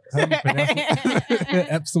salt. How do you pronounce it?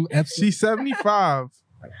 Epsom. she's 75.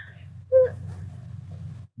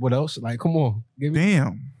 What else? Like, come on. Give me.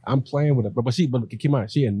 Damn. I'm playing with it, but keep in mind,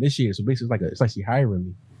 she initiated. So basically, it's like she hiring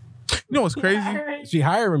me. You know what's crazy? She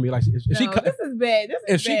hiring me. Like, if she No, this is bad.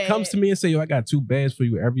 if she comes to me and say, "Yo, I got 2 bags for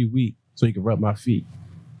you every week, so you can rub my feet."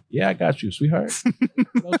 Yeah, I got you, sweetheart.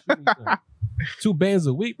 What else you need done? 2 bands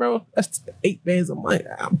a week, bro. That's 8 bands a month.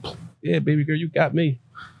 Yeah, baby girl, you got me.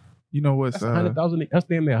 You know what's That's 100,000. That's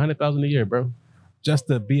damn near 100,000 a year, bro. Just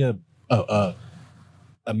to be a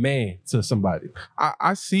man to somebody.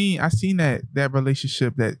 I seen that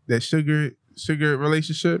relationship, that sugar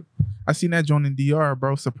relationship. I seen that joint in DR,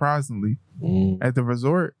 bro, surprisingly. At the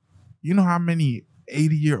resort. You know how many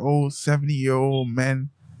 80-year-old, 70-year-old men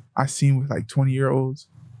I seen with like 20-year-olds?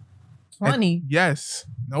 20. Yes.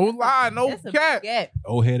 No lie, no That's a cap. big gap.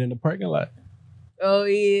 Old head in the parking lot. Oh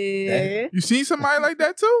yeah. You seen somebody like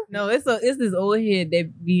that too? No, it's this old head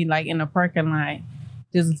that be like in the parking lot,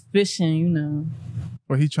 just fishing.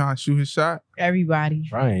 Or he trying to shoot his shot? Everybody.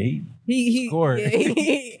 Trying. He Scored.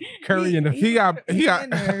 yeah, Curry in the He got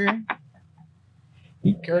winner.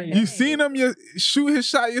 He curry. You seen him shoot his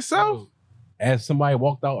shot yourself? As somebody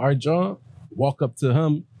walked out our joint, walk up to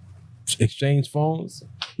him, exchange phones.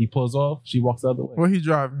 He pulls off. She walks the other way. Where he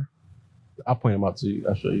driving? I'll point him out to you.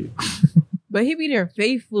 I'll show you. But he be there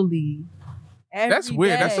faithfully. That's every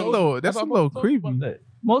weird. That's a day, little. That's a little Talk creepy. about that.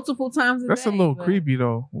 multiple times a That's day. a little but- creepy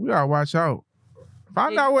though. We gotta watch out.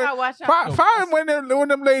 Find Yeah, out you where. gotta watch out. Find when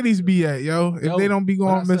them ladies be at, yo. If Yo, they don't be What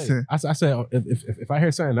going I say? missing. I said if I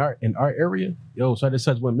hear something in our area, yo, such and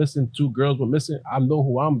such went missing, 2 girls went missing. I know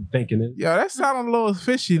who I'm thinking is. Yo, that sound a little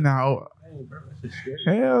fishy now. Dang, bro, that shit's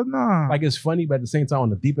scary. Hell nah. Like it's funny, but at the same time, on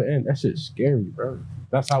the deeper end, that shit's scary, bro.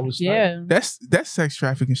 That's how it's. Yeah, That's sex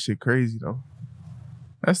trafficking shit crazy though.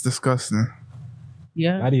 That's disgusting.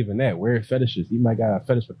 yeah. Not even that. Weird fetishes. You might got a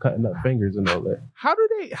fetish for cutting up fingers and all that. How do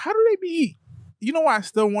they be? You know why I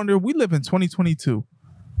still wonder? We live in 2022.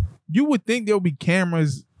 You would think there'll be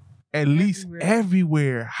cameras at least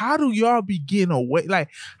everywhere. How do y'all be getting away? Like,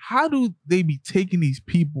 how do they be taking these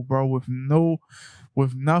people, bro, with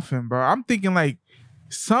nothing, bro? I'm thinking like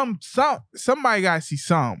somebody gotta see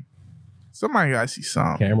some. Somebody gotta see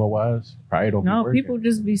some. Camera wise, probably don't. No, be working. people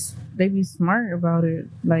just be smart about it.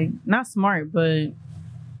 Like, not smart, but you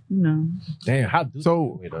know. Damn, how do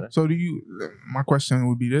So do you? My question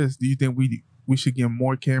would be this: do you think we should get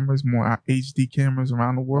more cameras, more HD cameras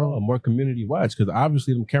around the world? more community watch? Because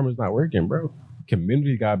obviously them cameras not working, bro.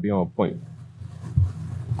 Community gotta be on point.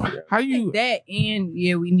 How you? That and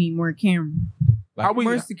yeah, we need more camera, How we?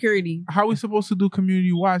 more security. How we supposed to do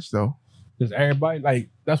community watch though? Because everybody, like,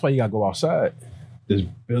 that's why you gotta go outside. Just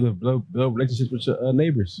build relationships with your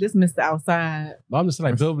neighbors. This Mr. Outside. No, I'm just saying,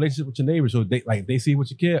 like, build relationships with your neighbors. So they see what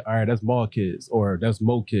your kid, all right, that's Maul kids or that's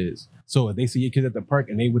Mo kids. So if they see your kids at the park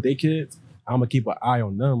and they with their kids, I'm gonna keep an eye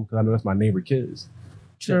on them because I know that's my neighbor kids.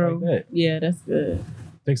 Shit True. like that. Yeah, that's good.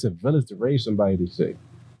 Takes a village to raise somebody, they say.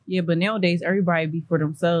 Yeah, but nowadays everybody be for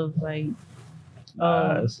themselves. Like,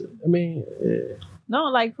 I mean, no,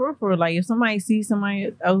 like for like if somebody sees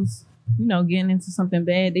somebody else, you know, getting into something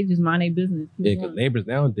bad, they just mind their business. yeah, because neighbors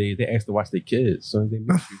nowadays, they ask to watch their kids. So they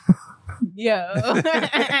meet you.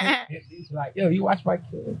 Yeah. He's like, yo, you watch my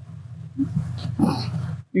kid.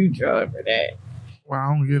 You drug for that. Well, I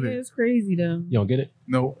don't get Yeah, it. it's crazy though. You don't get it?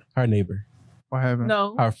 No, Her neighbor. what happened?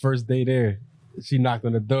 No. Our first day there, she knocked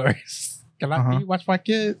on the door. Can you watch my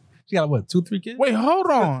kids? She got what, 2-3 kids? Wait, hold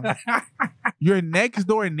on. Your next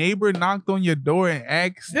door neighbor knocked on your door and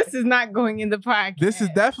asked. This is not going in the podcast. This is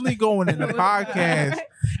definitely going in the podcast.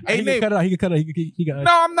 Hey, He can neighbor. cut it out. He can cut it out. He can.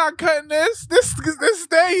 No, I'm not cutting this. This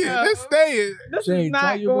staying. No. This staying. This Jay, is tell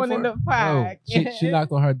not you going in the before? podcast. She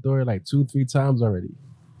knocked on her door like 2-3 times already.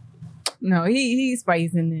 No, he's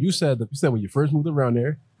spicing it. You said when you first moved around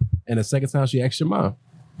there, and the second time she asked your mom.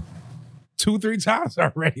 2-3 times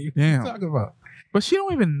already. What Damn. you talking about? But she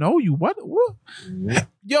don't even know you. What?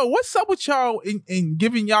 Yo, what's up with y'all in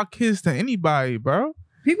giving y'all kids to anybody, bro?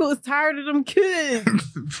 People is tired of them kids.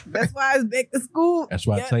 That's why it's back to school. That's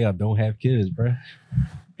why Yeah. I tell y'all don't have kids, bro.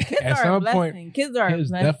 Kids At are a some blessing. point, Kids are a It's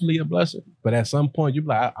blessing. definitely a blessing. But at some point, you be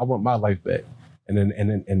like, I want my life back. And then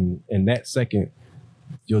in that second,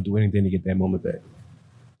 you'll do anything to get that moment back.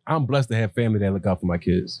 I'm blessed to have family that look out for my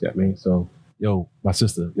kids. You know what I mean? So, yo, my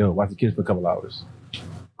sister, watch the kids for a couple hours.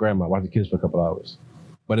 Grandma, watch the kids for a couple hours.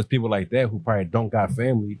 But it's people like that who probably don't got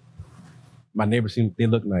family. My neighbors they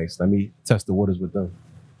look nice. Let me test the waters with them.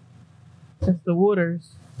 That's the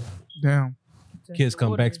waters. Damn. Test Kids the come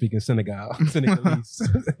back waters. speaking Senegalese.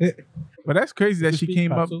 But that's crazy that she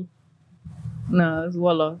came up. No, it's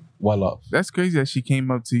Wolof. Well off. That's crazy that she came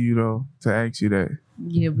up to you though to ask you that.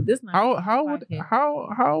 Yeah, but this not. How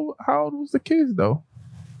old was the kids though?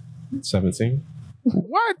 17.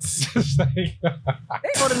 What? They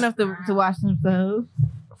old enough to watch themselves.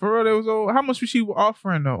 For real, it was old. How much was she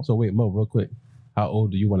offering though? So wait, Mo, real quick. How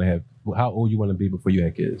old you want to be before you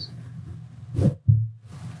had kids?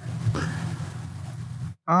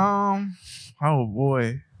 Oh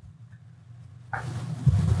boy.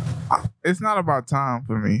 It's not about time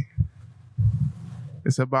for me.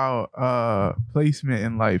 It's about placement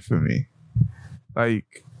in life for me.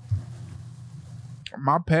 Like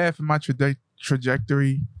my path and my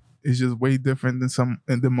trajectory is just way different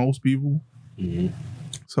than most people. Mm-hmm.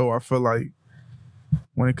 So I feel like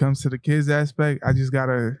when it comes to the kids aspect, I just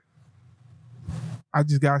gotta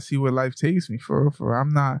see where life takes me for real.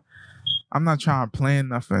 I'm not trying to plan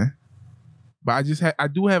nothing. But I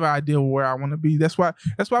do have an idea of where I want to be. That's why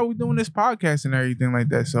we're doing this podcast and everything like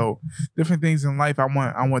that. So different things in life I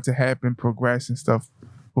want to happen, progress and stuff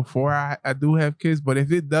before I do have kids. But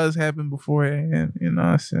if it does happen beforehand, you know what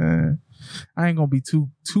I'm saying, I ain't gonna be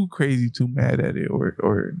too crazy, too mad at it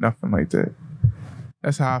or nothing like that.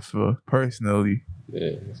 That's how I feel personally.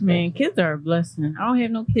 Yeah, Man, kids are a blessing. I don't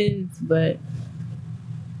have no kids, but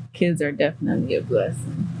kids are definitely a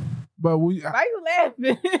blessing. But Why you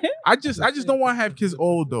laughing? I just don't want to have kids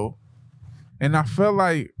old though. And I feel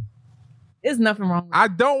like There's nothing wrong with I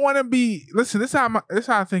don't want to be. Listen, this is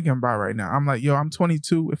how I'm thinking about right now. I'm like, yo, I'm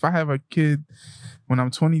 22. If I have a kid when I'm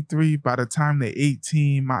 23, by the time they're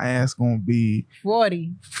 18, my ass gonna be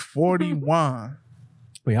 40. 41.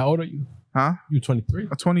 Wait, how old are you? Huh? You 23?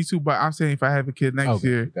 I'm 22, but I'm saying if I have a kid next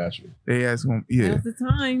year, got you. they ass gonna That's the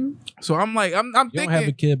time. So I'm like, I'm You don't thinking. have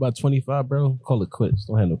a kid by 25, bro. Call it quits.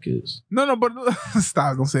 Don't have no kids, No, but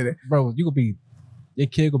stop. Don't say that. bro. Your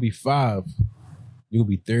kid gonna be 5. You gonna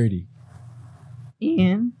be 30.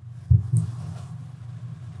 And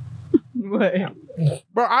what?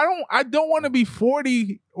 Bro, I don't want to be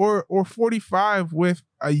 40 or 45 with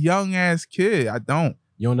a young ass kid. I don't.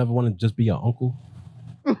 You don't ever want to just be your uncle.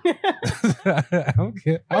 I don't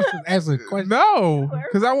care. I was just asking a question. No,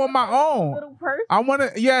 because I want my own. Little person.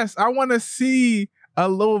 I want to see a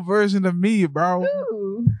little version of me, bro.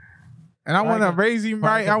 Too. And I want to Probably- raise him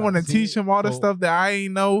probably right. I 'cause want to I see teach it. him all the So- stuff that I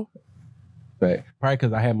ain't know. But probably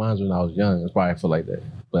because I had mine when I was young. That's why I feel like that.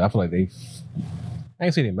 But I feel like I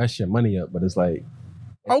ain't say they mess your money up, but it's like.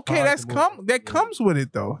 it's Okay, hard that to move- comes with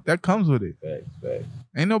it though. That comes with it. Facts.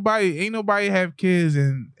 Ain't nobody have kids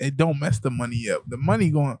and it don't mess the money up. The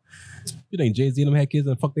money going. You think Jay-Z and them had kids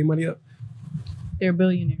and fuck their money up? They're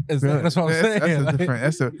billionaires. That's what I'm saying. That's a Like,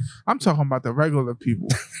 different. I'm talking about the regular people.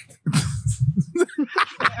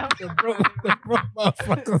 the broke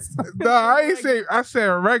motherfuckers. No, I ain't say. I said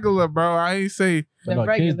regular, bro. I ain't say. But The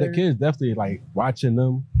no, kids, the regular. kids definitely like watching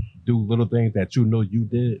them do little things that you know you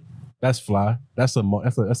did. That's fly. That's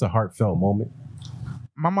a heartfelt moment.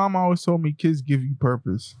 My mom always told me kids give you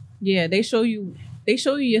purpose. Yeah, they show you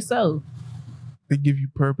yourself. They give you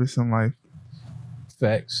purpose in life.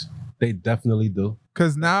 Facts. They definitely do.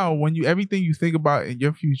 Cause now when everything you think about in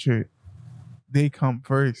your future, they come You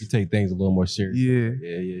first. take things a little more serious.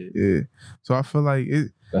 Yeah, Yeah. So I feel like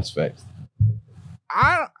it. That's facts.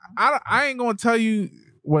 I ain't gonna tell you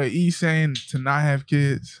what E's saying to not have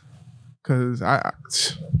kids, cause I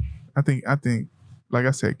think like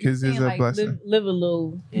I said, kids is Saying, a like, blessing. live a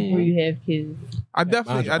little before you have kids. I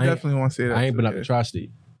mind you, definitely want to say that. I ain't been too, up yeah. to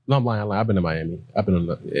Tri-State. No, I'm lying. I've been to Miami. I've been on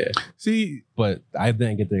the See, but I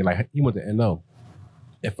didn't get there. Like he went to NO.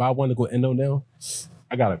 If I want to go NO now,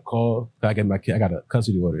 I gotta call. I get my kid. I got a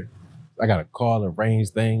custody order. I gotta call, arrange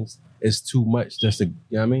things. It's too much just to. You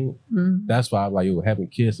know what I mean? Mhm. That's why I'm like, having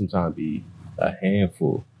kids sometimes be a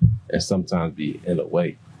handful, and sometimes be in a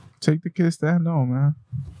way. take the kids to know, man.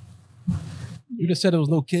 You just said there was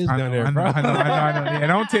no kids I down know, there, I know, bro. I know. Yeah,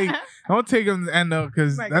 don't take them to end up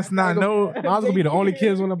because Like, that's not no. I was gonna be the only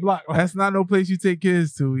kids on the block. That's not no place you take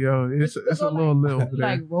kids to, yo. It's a little little over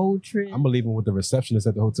like there. road trip. I'm gonna leave them with the receptionist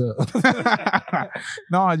at the hotel.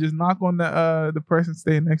 No, I just knock on the person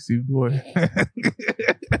staying next to you, boy.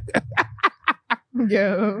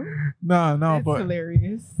 Yo, no, that's but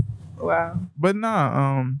hilarious. Wow,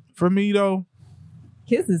 for me though,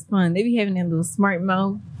 kids is fun. They be having that little smart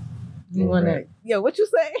mouth. You wanna, Right. yo, what you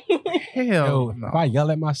say? hell Yo, no. if I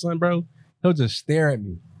yell at my son, bro, he'll just stare at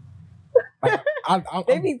me. Like,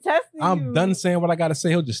 They be testing you. I'm done saying what I gotta say.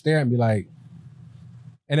 He'll just stare at me like,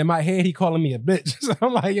 and in my head, he calling me a bitch. So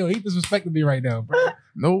I'm like, yo, he disrespecting me right now, bro.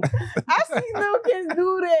 Nope. I see little kids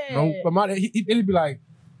do that. Nope. But he'd be like,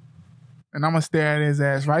 And I'm gonna stare at his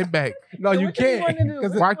ass right back. no, So you what you can't. wanna do?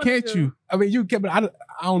 'Cause Why What you can't do? you? I mean, you can, but I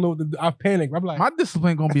don't know what to do. I panic. I'm like, My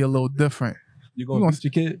discipline gonna be a little different. you you gonna gonna- beat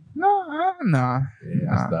your kid? Nah. Yeah,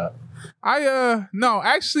 Nah. stop. No,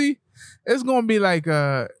 actually, it's gonna be like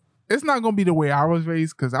it's not gonna be the way I was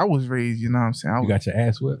raised because I was raised, you know what I'm saying? I You was, got your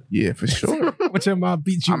ass whipped. yeah, for sure. What your mom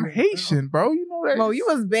beat you? I'm Haitian, bro. You know that. Mo, you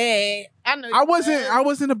was bad. I know. I you wasn't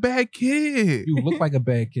was. a bad kid. You look like a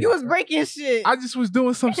bad kid. You was breaking shit. I just was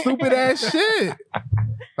doing some stupid ass shit.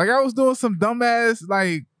 Like I was doing some dumb ass,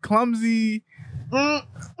 like clumsy, Mm.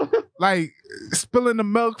 like spilling the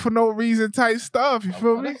milk for no reason type stuff. You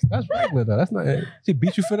feel me? That's regular though. That's not. She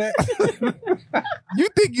beat you for that. You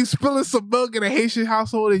think you spilling some milk in a Haitian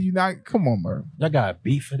household and you not? Come on, bro. Y'all got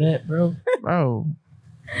beat for that, bro. Bro,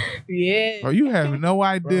 Yeah. you have no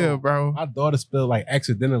idea, bro. My daughter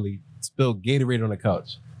accidentally spilled Gatorade on the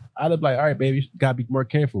couch. I'd be like, all right, baby, you gotta be more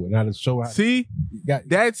careful. And I'd just show her. See, You got,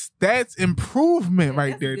 that's improvement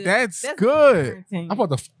right That's there. good. That's That's good. parenting. I'm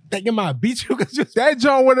about to think you might beat you because just That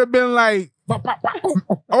joint would have been like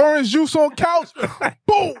orange juice on couch.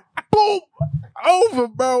 Boom, boom, over,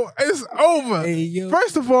 bro. It's over. hey, yo.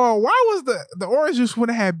 First of all, why was the orange juice when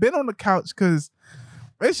it had been on the couch? Because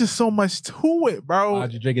there's just so much to it, bro.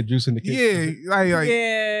 Why'd you drinking juice in the kitchen? Yeah, like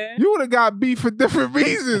Yeah. you would have got beat for different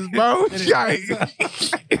reasons, bro. Like,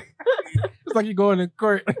 It's like you going to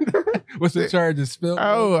court. What's the charges? Spill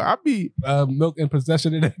I be, milk in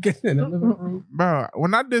possession in the kitchen. bro.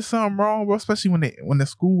 When I did something wrong, bro, especially when the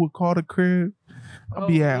school would call the crib, I'd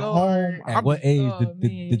be Oh, at Lord. home. At what age Oh,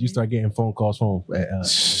 did you man. start getting phone calls home at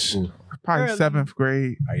school? Probably Early. 7th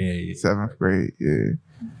grade. Oh, yeah. 7th grade,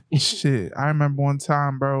 yeah. Shit. I remember one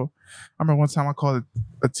time, bro. I called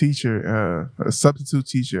a teacher, a substitute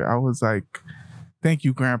teacher. I was like, "Thank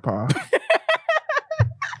you, Grandpa."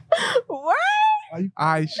 What?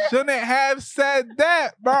 I shouldn't have said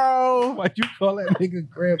that, bro. Why'd you call that nigga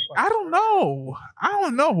grandpa? I don't know.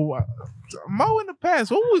 Mo in the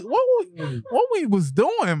past, what we was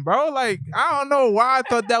doing, bro? Like, I don't know why I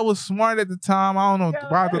thought that was smart at the time. I don't know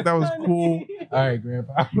why I thought that was cool, All right,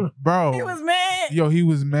 grandpa. bro. He was mad. Yo, he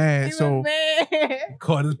was mad. He So was mad.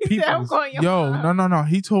 Caught his He said, I'm people. calling your yo, mom. no.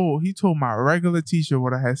 He told my regular teacher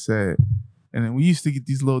what I had said, and then we used to get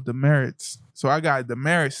these little demerits. So I got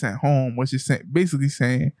demerits sent home, which is basically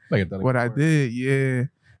saying Like a what I did, yeah.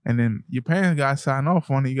 And then your parents got to sign off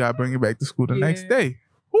on it. You got to bring it back to school the next Yeah. day.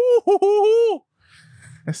 Woo-hoo-hoo-hoo.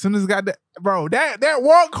 As soon as got that, bro, that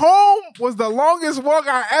walk home was the longest walk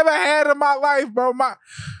I ever had in my life, bro.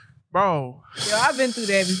 Bro. Yo, I've been through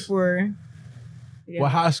that before. Yeah.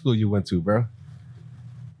 What high school you went to, bro?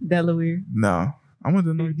 Delaware. No, I went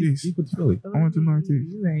to Northeast. You went to Philly. I went to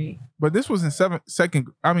Northeast. You right. But this was in this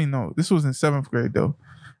was in 7th grade though.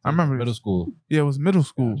 I remember Middle this. school. Yeah, it was middle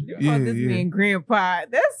school. Yeah. Yeah, Oh, this yeah. man grandpa.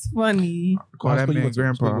 That's funny. Call What that school you man went to?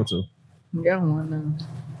 What school you grandpa. went to? Yeah, I don't want to.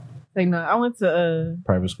 Say no. I went to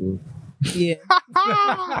Private school. yeah.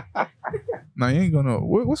 No, you ain't gonna.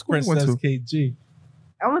 What school you went Princess to? KG.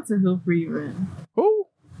 I went to Hill Friedman. Who?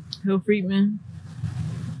 Hill Friedman.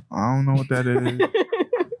 I don't know what that is.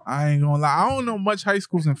 I ain't gonna lie. I don't know much high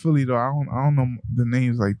schools in Philly though. I don't know the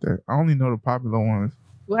names like that. I only know the popular ones.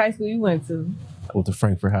 What high school you went to? I went to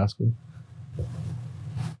Frankfurt High School.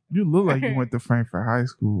 You look like you went to Frankfurt High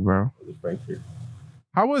School, bro. I went to Frankfurt.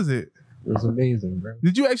 How was it? It was amazing, bro.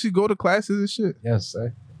 Did you actually go to classes and shit? Yes,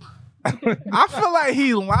 sir. I feel like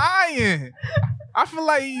he lying. I feel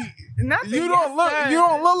like Not the you don't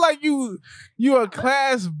look like you a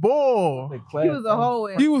class bull. He was a whole.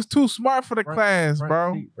 He was too smart for the class,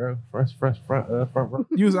 bro. Seat, bro. Front row.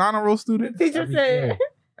 You was honor roll student Teacher Every said, year.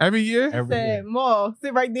 every year. Every said, year. "Maul,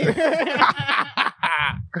 sit right there."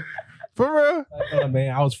 For real?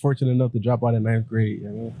 Man, I was fortunate enough to drop out in 9th grade. You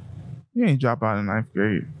know? You ain't drop out in 9th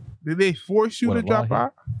grade. Did they force you What to a drop law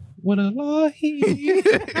out? What a law he.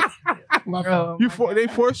 Bro, They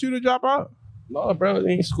forced you to drop out? No, bro.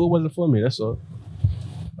 School wasn't for me. That's all.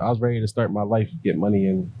 I was ready to start my life, get money,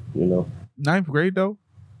 and 9th grade though?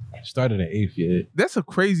 started in 8th year. That's a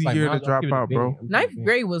crazy year to drop out, bro. Ninth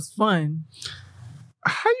grade was fun.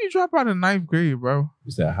 How you drop out in 9th grade, bro?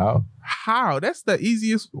 You said how? How? That's the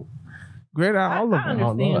easiest grade out of all of I them. I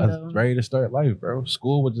don't know. I understand, was though. ready to start life, bro.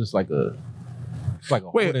 School was just like a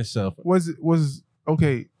Wait. holding self. Was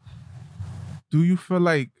okay. Do you feel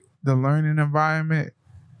like the learning environment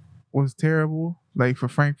was terrible? Like for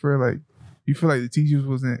Frankfurt, like you feel like the teachers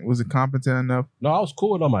wasn't competent enough? No, I was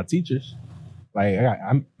cool with all my teachers. Like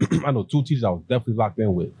I know 2 teachers I was definitely locked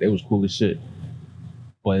in with. They was cool as shit.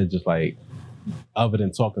 But it's just like, other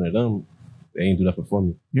than talking to them, they ain't do nothing for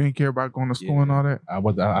me. You ain't care about going to school Yeah. and all that?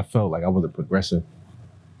 I felt like I wasn't progressing.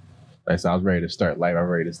 Like so I was ready to start life. I was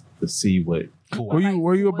ready to see what.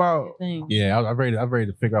 Were you about Yeah, I was ready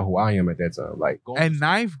to figure out who I am at that time. Like going at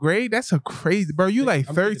 9th grade? That's a crazy, bro. You like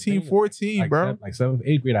I'm really 13, thinking, 14, like, bro. Like 7th,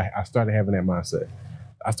 8th grade, I started having that mindset.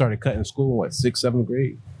 I started cutting school in 6th, 7th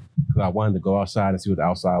grade because I wanted to go outside and see what the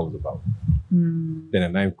outside was about. Then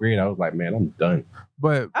in 9th grade, I was like, man, I'm done.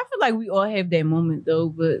 But I feel like we all have that moment though,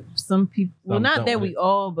 but some people, well, Some not don't, that right? we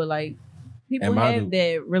all, but like people And mine have do.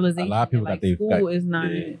 that realization. A lot of people that, like, got they- school got- is not,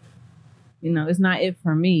 yeah. it's not it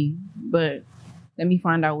for me. But let me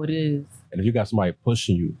find out what it is. And if you got somebody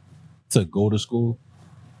pushing you to go to school,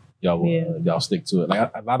 y'all stick to it.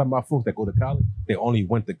 Like a lot of my folks that go to college, they only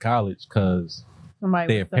went to college because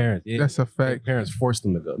Somebody their was stuck. parents. that's a Their fact. parents forced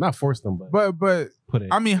them to go. Not forced them, but But put it.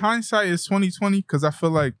 I mean, hindsight is 2020 because I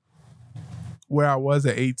feel like where I was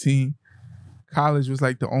at 18, college was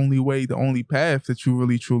like the only way, the only path that you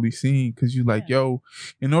really truly seen. Because you like, yo,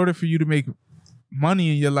 in order for you to make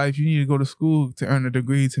money in your life, you need to go to school to earn a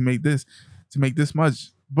degree to make this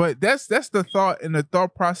much. But that's the thought and the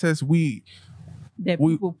thought process that we-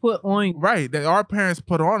 people put on you. right that our parents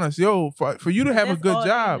put on us. Yo, for you to have a That's good all they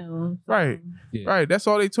job. know. Right. Yeah. Right. That's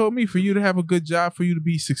all they told me. For you to have a good job, for you to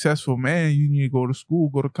be successful, man, you need to go to school,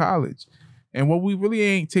 go to college. And what we really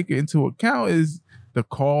ain't taking into account is the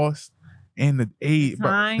cost and the aid,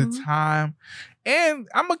 but the time. And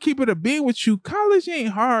I'm gonna keep it a beat with you. College ain't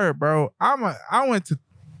hard, bro. I went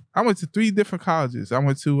to 3 different colleges. I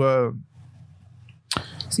went to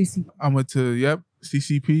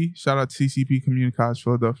CCP. Shout out to CCP Community College,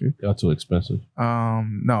 Philadelphia. Y'all too expensive.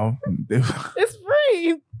 No, It's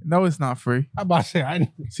free. no, it's not free. I'm about to say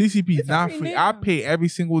CCP is It's not free free. now. I pay every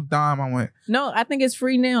single dime I went. No, I think it's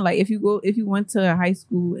free now. Like if you went to high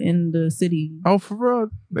school in the city, Oh, for real?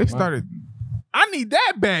 They started. I need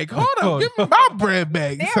that back. Hold Oh, up, give me my bread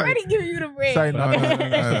back. they It's like- already give you the bread. it's like,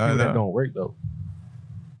 no. that don't work though.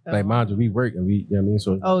 Like mind you, we work and we, you know what I mean.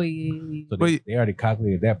 So, Oh yeah. so But- they already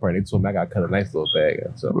calculated that part. They told me I got to cut a nice little bag.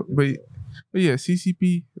 So, But yeah,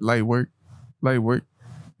 CCP, light work.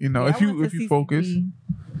 You know, Yeah, if I went you to focus.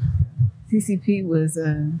 CCP was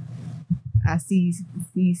I see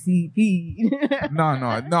CCP.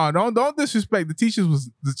 No, don't disrespect. The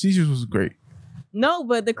teachers was great. No,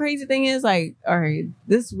 but the crazy thing is, like, all right,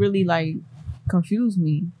 this really like confused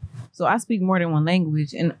me. So I speak more than one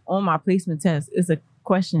language, and on my placement test, it's a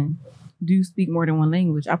question: do you speak more than one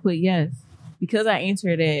language? I put yes. Because I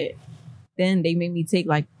answered it, then they made me take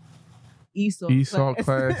like ESOL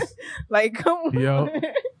class. Like, come on. Yo.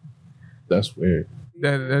 That's weird.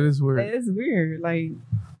 That is weird. It's weird. Like,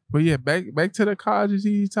 But yeah, back to the college is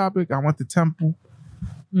easy topic. I went to Temple.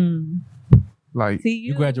 Like, see,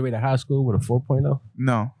 You graduated high school with a 4.0?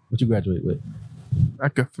 no, What you graduate with?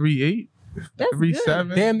 like a 3.8, That's 3.7.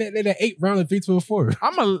 good. Damn, they're 8 round and 3 to a 4.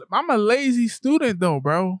 I'm a lazy student though,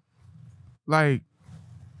 bro. Like,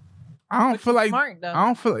 I don't But feel you're like smart though. I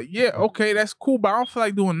don't feel like okay, that's cool, but I don't feel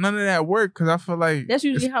like doing none of that work because I feel like That's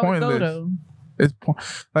usually it's how pointless. it go though. It's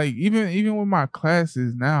like even with my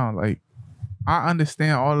classes now, like I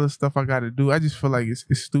understand all the stuff I got to do. I just feel like it's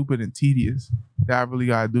stupid and tedious that I really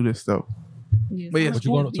got to do this stuff. Yeah, But yeah, some What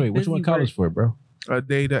you going schools to be What you in busy college for, bro?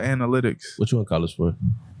 Data analytics. What you in college for?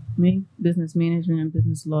 Me, business management and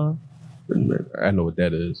business law. I know what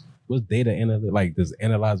that is. What's data analytics? Like, does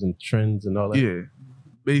analyzing trends and all that? Yeah,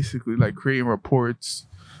 basically like creating reports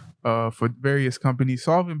for various companies,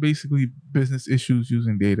 solving basically business issues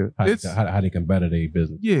using data. How they can better their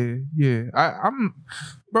business. Yeah. I'm,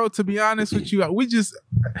 bro. To be honest with you, we just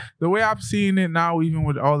the way I'm seeing it now, even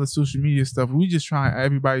with all the social media stuff,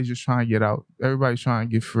 everybody's just trying to get out. Everybody's trying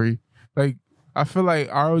to get free. Like I feel like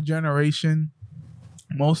our generation,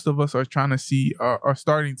 most of us are starting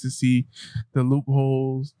to see the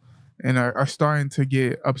loopholes and are starting to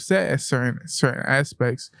get upset at certain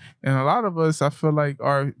aspects. And a lot of us, I feel like,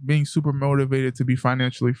 are being super motivated to be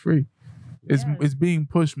financially free. It's being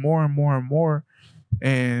pushed more and more and more.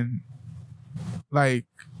 And like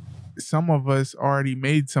some of us already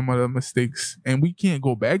made some of the mistakes and we can't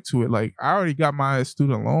go back to it. Like I already got my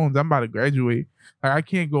student loans. I'm about to graduate. Like I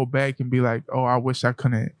can't go back and be like, oh, I wish I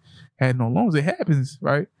couldn't had no loans. It happens,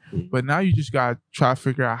 right? But now you just gotta try to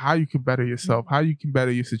figure out how you can better yourself, how you can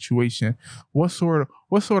better your situation, what sort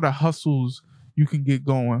of hustles you can get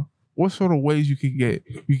going, what sort of ways you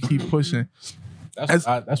keep pushing.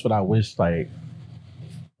 That's what I wish. Like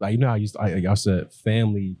you know, y'all said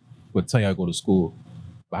family would tell y'all to go to school,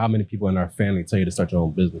 but how many people in our family tell you to start your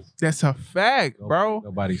own business? That's a fact, bro.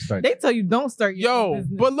 Nobody start. They tell you don't start your own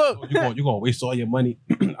business. But look, you're gonna waste all your money.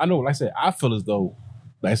 I know. Like I said, I feel as though,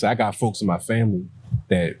 like I said, I got folks in my family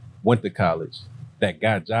that went to college, that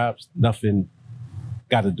got jobs. Nothing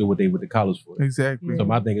got to do what they went to college for. Exactly. So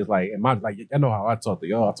my thing is like, I know how I talk to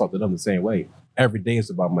y'all. I talk to them the same way. Every day it's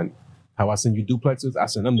about money. How I send you duplexes, I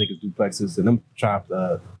send them niggas duplexes and them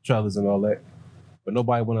trailers and all that. But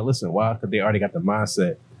nobody want to listen. Why? Because they already got the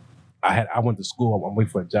mindset. I went to school. I'm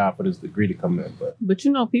waiting for a job for this degree to come in. But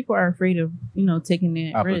you know, people are afraid of taking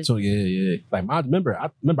that risk. Yeah. Like I remember I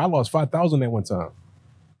lost 5,000 at one time.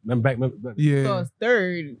 Remember. Yeah. So it's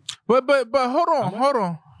third. But hold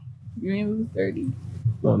on. You ain't lose 30.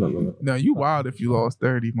 No. No, you wild if you lost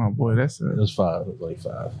 30, my boy. It was 5. It was like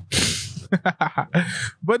 5.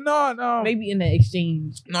 But no. Maybe in the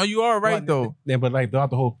exchange. No, you are right though. Yeah, but like throughout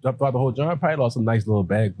the whole job, I probably lost a nice little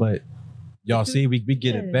bag. But y'all see, we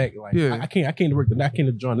get it back. Like I came to work. I came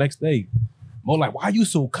to join next day. More like, why you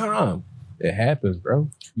so calm? It happens, bro.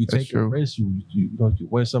 You take a risk. You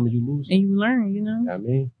win some and you lose. And you learn, you know. I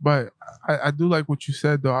mean, but I do like what you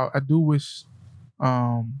said though. I do wish,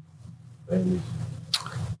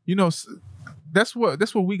 that's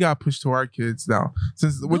what we got pushed to our kids now.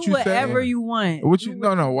 Since what do you said, whatever you want. What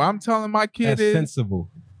I'm telling my kid that's is sensible.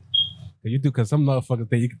 You do, because some motherfuckers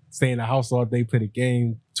think you can stay in the house all day, play the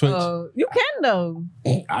game, Twitch. You can though.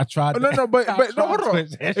 I tried. No, but no, hold on.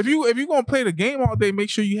 If you gonna play the game all day, make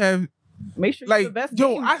sure you have. Make sure like the best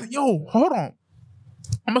hold on.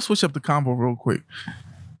 I'm gonna switch up the combo real quick.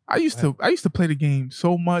 I used to play the game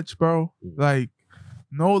so much, bro. Like,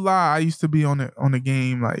 no lie, I used to be on the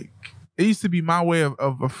game. Like, it used to be my way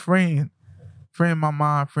of a freeing my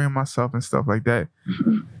mind, freeing myself and stuff like that.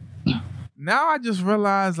 Now I just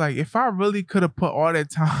realized, like, if I really could have put all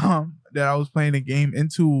that time that I was playing the game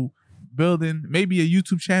into building maybe a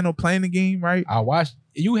YouTube channel, playing the game, right? I watched.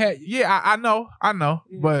 You had. Yeah, I know.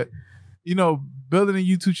 But, building a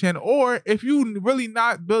YouTube channel, or if you really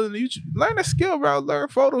not building a YouTube, learn a skill, bro. Learn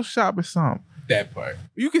Photoshop or something. That part.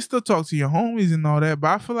 You can still talk to your homies and all that, but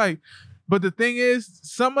I feel like, but the thing is,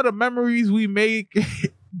 some of the memories we make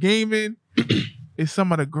gaming is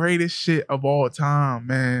some of the greatest shit of all time,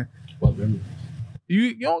 man. What memory?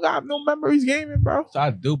 You don't got no memories gaming, bro. So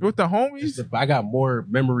I do. With the homies. I got more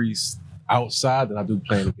memories outside than I do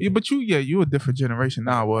playing the game. Yeah, but you a different generation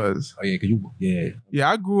than I was. Oh yeah, cause Yeah,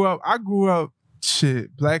 I grew up.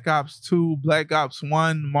 Shit, Black Ops 2, Black Ops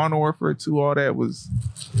 1, Modern Warfare 2, all that was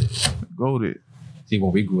goated. See,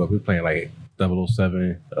 when we grew up, we were playing like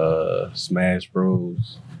 007, Smash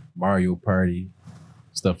Bros, Mario Party,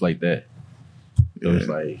 stuff like that. So it's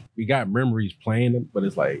like we got memories playing them, but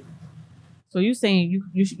it's like. So you saying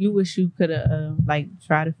you wish you could have like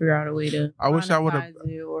tried to figure out a way to. I wish I would have.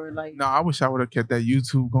 Or like. No, I wish I would have kept that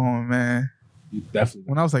YouTube going, man. You definitely.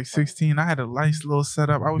 When I was like 16, I had a nice little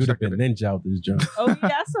setup. I wish I could have been ninja out this jump. Oh yeah,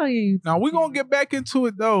 I saw you. Now we're gonna get back into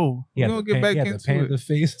it though. We're gonna get back into it.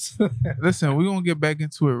 Face. Listen, we're gonna get back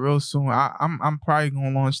into it real soon. I'm probably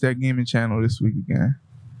gonna launch that gaming channel this week again.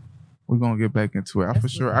 We're gonna get back into it. For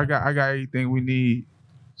sure. I got everything we need.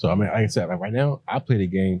 So I mean, like I said, like right now, I play the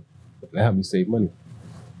game. That helped me save money.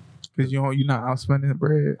 Cause you're not outspending the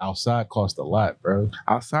bread. Outside costs a lot, bro.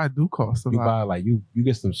 Outside do cost a lot. You buy like you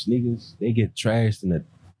get some sneakers, they get trashed in a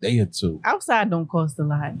day or two. Outside don't cost a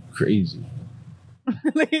lot. Crazy.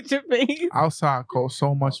 Look at your face. Outside costs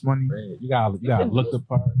so much money. You gotta look the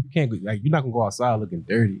part. You can't you're not gonna go outside looking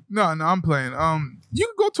dirty. No, I'm playing. You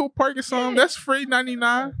can go to a park or something. That's free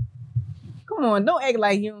 $99. Come on, don't act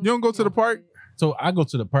like you. You don't go to the park. So I go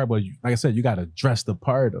to the park, but like I said, you gotta dress the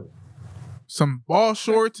part though. Some ball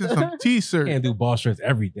shorts and some t-shirts. You can't do ball shorts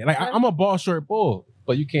every day. Like I'm a ball short bull,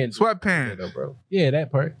 but you can't sweatpants, though, bro. Yeah,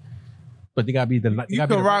 that part. But they gotta be the right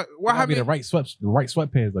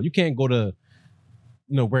sweatpants though. You can't go to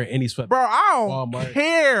wear any sweatpants. Bro, I don't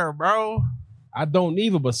care, bro. I don't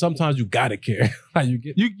either, but sometimes you gotta care. Like you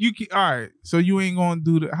all right. So you ain't gonna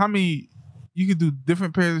do how many? You could do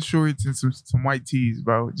different pairs of shorts and some white tees,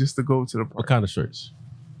 bro, just to go to the park. What kind of shorts?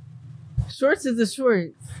 Shorts is the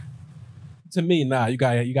shorts. To me, nah, you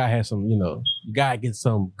gotta have some, you gotta get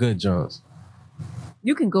some good Johns.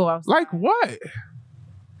 You can go outside. Like what?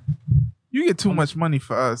 You get too much money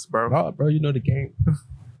for us, bro. Oh, bro, you know the game.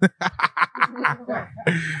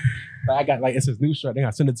 I got it's this new shirt. I think I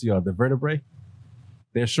sent it to y'all. The Vertebrae.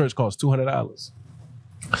 Their shirts cost $200.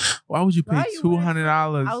 Why would you pay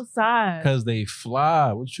 $200 outside? Because they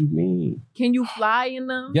fly. What you mean? Can you fly in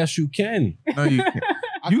them? Yes, you can. No, you can't.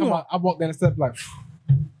 I walk down the step like.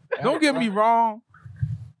 Don't get me wrong,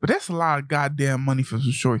 but that's a lot of goddamn money for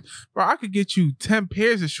some shorts, bro. I could get you 10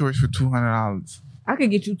 pairs of shorts for $200. I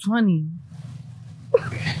could get you 20,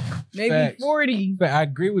 maybe Facts. 40. I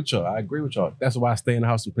agree with y'all. That's why I stay in the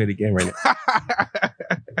house and play the game right now.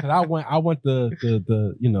 Cause I want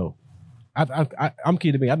the I'm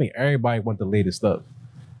key to me. I think everybody want the latest stuff.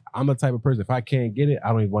 I'm the type of person, if I can't get it, I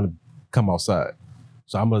don't even want to come outside.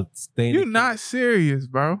 So I'm gonna stay. You're not serious,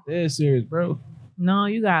 bro. Yeah, serious, bro. No,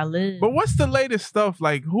 you gotta live. But what's the latest stuff?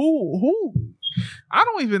 Like who? I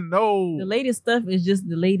don't even know. The latest stuff is just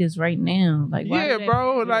the latest right now. Like yeah,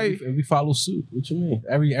 bro. Like we follow suit. What you mean?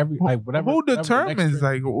 Every like whatever. Who determines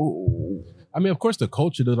like? I mean, of course, the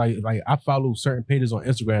culture. Like I follow certain pages on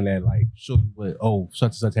Instagram that like show you what such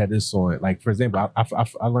and such had this on. Like for example,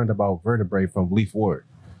 I learned about Vertebrae from Leaf Ward.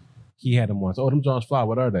 He had them once. Oh, them Johns fly.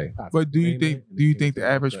 What are they? But do you think the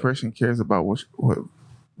average person cares about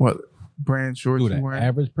what brand shorts you wearing?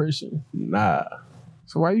 Average person? Nah.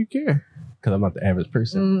 So why you care? Because I'm not the average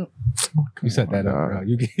person. You set that up, bro.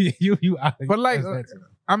 You. But like,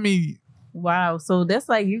 I mean, wow. So that's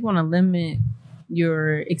like you're gonna limit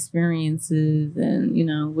your experiences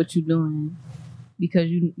and what you're doing because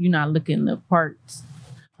you're not looking the parts.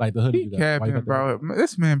 Like the hoodie. He capping, bro.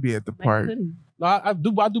 This man be at the park. No, I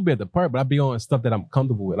do be at the park, but I be on stuff that I'm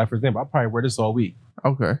comfortable with. Like for example, I probably wear this all week.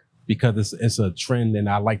 Okay. Because it's a trend and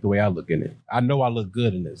I like the way I look in it. I know I look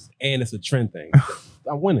good in this, and it's a trend thing.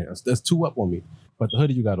 I'm winning. That's 2 up on me. But the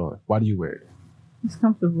hoodie you got on, why do you wear it? It's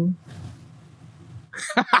comfortable.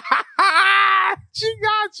 She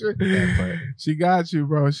got you. She got you,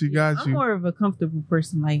 bro. She got you. I'm more of a comfortable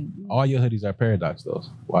person. Like all your hoodies are Paradox though.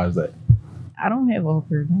 Why is that? I don't have a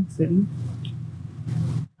Paradox hoodie.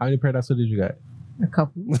 How many Paradox hoodies you got? A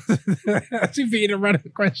couple. She being around the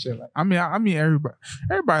question. Like. I mean,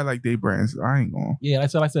 everybody like their brands. I ain't going. Yeah,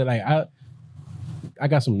 like I said, like I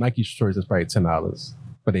got some Nike shorts that's probably $10,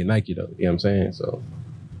 but they Nike though. You know what I'm saying? So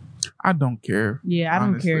I don't care. Yeah, I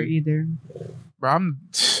don't care either. Bro,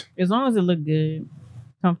 as long as it look good,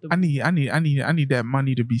 comfortable. I need that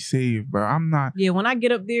money to be saved, bro. I'm not. Yeah, when I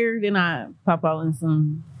get up there, then I pop out in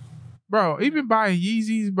some. Bro, even buying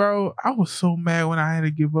Yeezys, bro, I was so mad when I had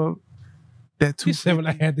to give up that $250. When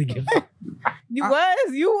I had to give up. You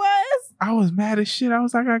was? I was mad as shit. I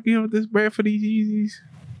was like, I give up this bread for these Yeezys.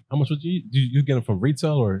 How much would you get them from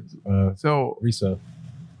retail or So resale?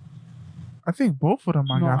 I think both of them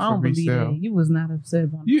I No, got I for don't believe resale. that. You was not upset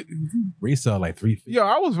about You, Resale like $350. yo,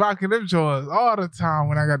 I was rocking them joints all the time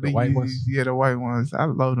when I got The the white Yeezys. ones? Yeah, the white ones. I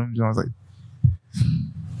love them joints. Like,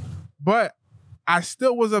 but I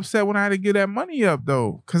still was upset when I had to get that money up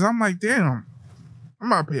though, cause I'm like, damn, I'm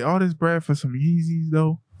about to pay all this bread for some Yeezys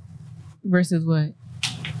though. versus what?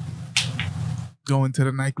 Going to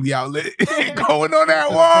the Nike outlet, going on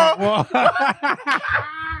that wall.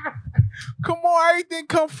 Come on, everything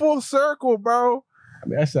come full circle, bro. I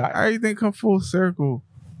mean, that's Everything come full circle.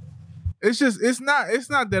 It's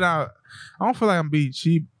not that I don't feel like I'm being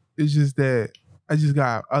cheap. It's just that I just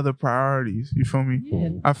got other priorities. You feel me? Yeah.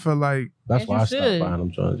 I feel like that's As why you I stopped should. buying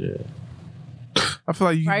them joints. Yeah. you can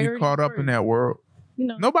get Priorities caught up in first. that world. You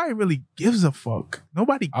know, Nobody really gives a fuck.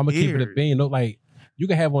 Nobody I'm gonna keep it a cares. bean. No, like you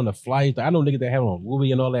can have on the flight. I know niggas that have on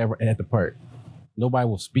movie and all that at the park. Nobody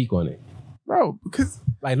will speak on it. Bro, because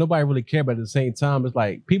Like nobody really care, but at the same time, it's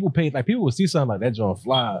like people pay. Like people will see something like that joint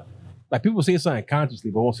fly. Like people say something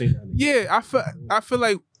consciously, but won't say nothing. yeah, I feel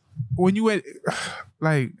like when you at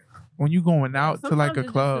like when you going out to like sometimes a it's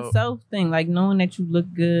just club, self thing, like knowing that you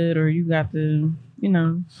look good or you got the, you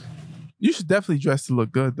know. you should definitely dress to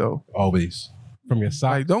look good though. Always from your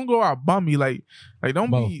socks. Like don't go out bummy. Like don't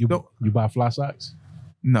Mo, be you buy fly socks.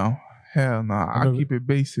 no. Hell no. I remember- keep it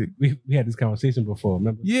basic. We had this conversation before.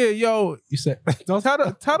 Remember? Yeah, yo, You said don't tell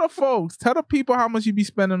the folks, tell the people how much you be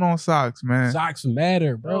spending on socks, man. socks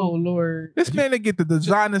matter, Oh bro. Lord. This man, they get the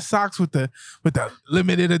designer socks with the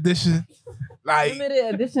limited edition, like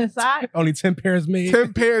Limited edition socks. Only 10 pairs made.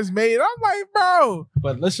 10 pairs made. I'm like, bro,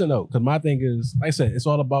 But listen though, because my thing is, like I said, it's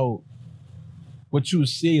all about what you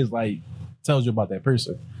see is like tells you about that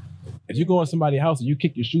person. If you go in somebody's house and you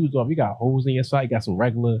kick your shoes off, you got holes in your sock, you got some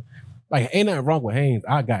regular, like ain't nothing wrong with Hanes.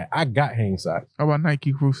 I got Hanes socks. how about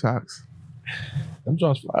Nike crew socks? Them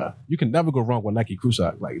joints fly. You can never go wrong with Nike crew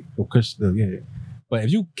socks. Like yeah. But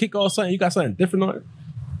if you kick off something, you got something different on it,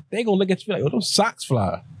 they gonna look at you like, oh, those socks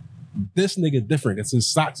fly. This nigga different. It's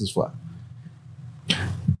his socks is fly.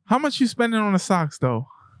 How much you spending on the socks though?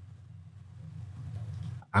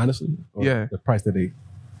 Honestly. Or Yeah. The price that they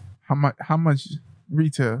How much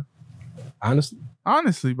retail?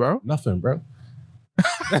 Honestly, bro. nothing, bro.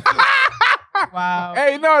 Wow.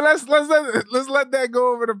 Hey, no, let's let that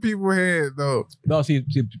go over the people's head though. No, see,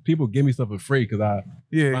 people give me stuff for free because I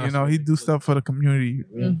Yeah, you know, he do stuff for the community.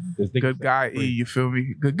 this nigga Good guy E, you feel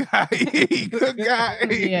me? Good guy E. Good guy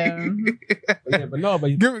E. Yeah. Yeah, but no,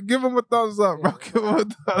 but Give him a thumbs up, bro. Give him a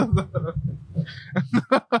thumbs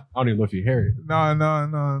up. I don't even know if you hear it. No.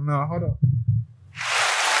 Hold on.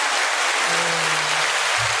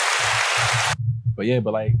 But yeah,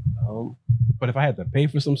 but like, but if I had to pay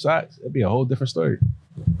for some socks, it'd be a whole different story.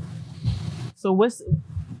 So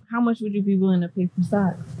how much would you be willing to pay for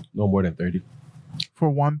socks? No more than 30. For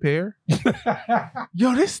one pair?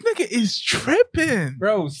 Yo, this nigga is tripping.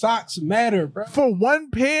 Bro, socks matter, bro. For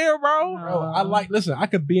one pair, bro? Bro, listen, I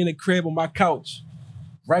could be in the crib on my couch,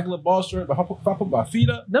 regular ball shirt, but if I put my feet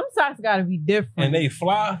up Them socks gotta be different. and they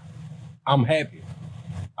fly, I'm happy.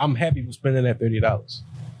 I'm happy with spending that $30.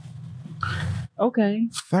 Okay.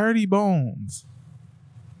 30 bones.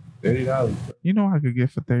 $30. You know I could get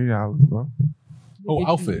for $30, bro. Whole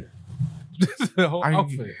outfit. The whole I-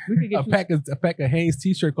 outfit. We could A get you, pack of Hanes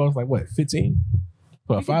t-shirt costs like what, 15?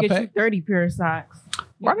 For a we could get 5-pack? you 30 pair of socks.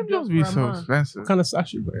 Why You them could just go be for a so month. expensive? What kind of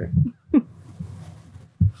socks you wear?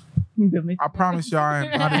 I promise y'all I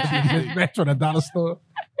am not a cheapskate. Match from the dollar store.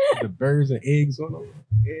 The birds and eggs on them.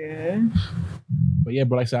 Yeah. But yeah,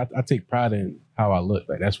 but like I said, I take pride in how I look.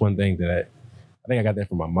 Like that's one thing that I think I got that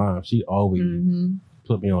from my mom. She always Mm-hmm.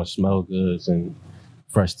 put me on smell goods and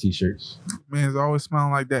fresh t-shirts. Man's always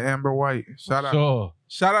smelling like that Amber White. Shout out. Sure.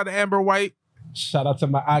 Shout out to Amber White. Shout out to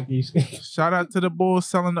my Akis Shout out to the bulls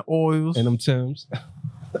selling the oils. and them Tims.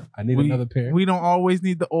 I need another pair. We don't always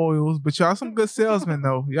need the oils, but y'all some good salesmen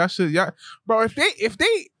though. Y'all should, bro. If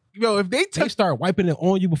they they took, start wiping it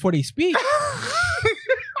on you before they speak.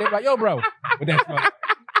 They're like, yo, bro. What that smell?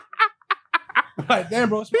 Like, damn,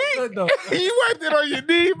 bro, it smells good though. he wiped it on your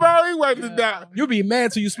knee, bro. He wiped it down. You'll be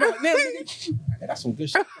mad till you smell it. Damn, nigga. That's some good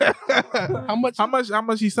shit. How much? How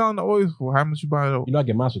much he selling the oils for? How much you buy it over? You know, I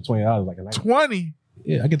get mine for $20 like a night. 20.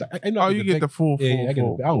 Yeah, I get the. I know. Oh, I you get the full. Yeah, I get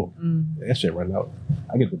full. the. I don't. Mm. That shit run out.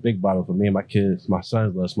 I get the big bottle for me and my kids. My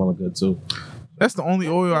sons love smelling good too. That's the only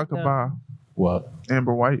oil I could buy. What?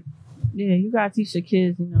 Amber White. Yeah, you gotta teach the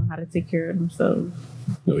kids, how to take care of themselves.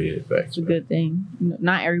 Oh yeah, facts. It's a good thing.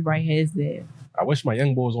 Not everybody has that. I wish my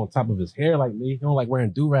young boy was on top of his hair like me. He don't like wearing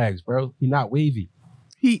do-rags, bro. He not wavy.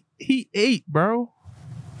 He ate, bro.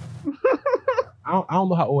 I don't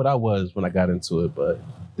know how old I was when I got into it, but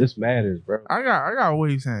this matters, bro. I got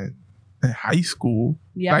waves in high school.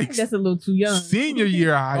 Yeah, I Like, think that's a little too young. Senior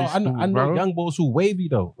year of high Oh, school, I know bro. young boys who wavy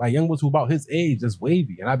though, like young boys who about his age that's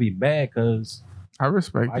wavy, and I be mad because I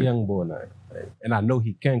respect my it. young boy not, and I know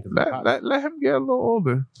he can. Cause Let him get a little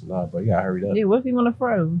older. nah, bro, you gotta hurry up. Yeah, what if he want to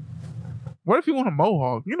fro? What if you want a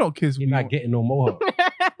mohawk? You know, kids. He be not want- getting no mohawk.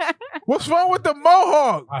 What's wrong with the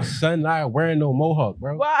mohawk? My son not wearing no mohawk,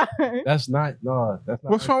 bro. Why? That's not That's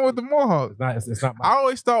not. What's wrong with the mohawk? It's not. It's not. I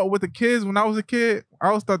always thought with the kids when I was a kid, I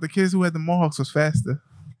always thought the kids who had the mohawks was faster.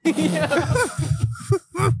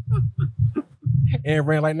 And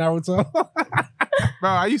ran like Naruto. Bro,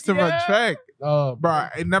 I used to run Yeah. track. Bro,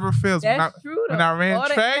 it never fails. That's true though. when I ran All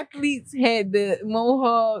track- the athletes had the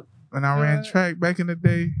mohawk. When I ran Yeah. track back in the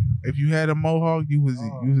day, if you had a mohawk, you was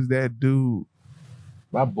that dude.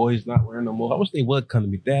 My boys not wearing no mohawk. I wish they would come to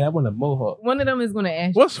me, Dad. I want a mohawk. One of them is gonna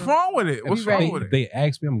ask. What's you. wrong with it? What's Be wrong ready. with it? They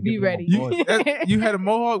asked me, I'm gonna Be give them ready. a boy. You had a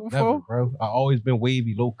mohawk Never, before? bro. I always been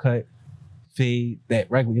wavy, low cut, fade,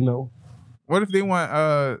 that regular. You know, What if they want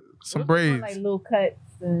some What if you want, braids? like little cuts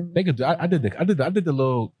and they could. Do, I did the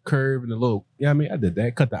little curve and the little. You know what I mean? I did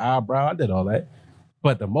that. Cut the eyebrow. I did all that.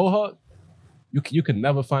 But the mohawk, you can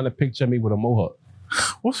never find a picture of me with a mohawk.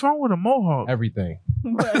 What's wrong with a mohawk? Everything.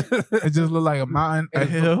 It just look like a mountain, a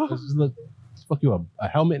hill. It's just look. Fuck you, a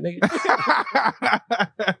helmet, nigga.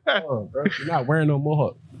 Oh, bro, you're not wearing no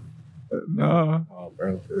mohawk. No, Oh,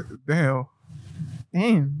 bro. damn.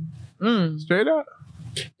 damn. Straight up?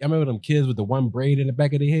 I remember them kids with the one braid in the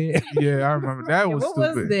back of their head. Yeah, I remember. That was What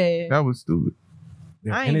stupid. was that? That was stupid.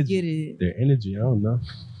 Their I ain't energy, get it. Their energy, I don't know.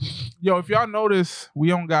 Yo, if y'all notice, we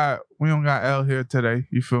don't got L here today.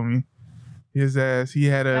 You feel me? His ass, he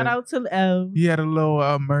had Shout a out to L.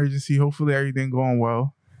 little emergency. Hopefully everything going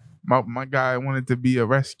well. My guy wanted to be a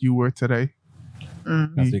rescuer today.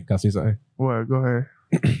 Mm. Can I say something? What? Go ahead.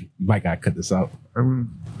 Mike, I cut this out.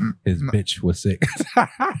 His No. bitch was sick.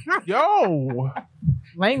 Yo,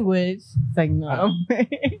 Language. It's like no.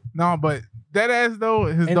 no, but that ass though,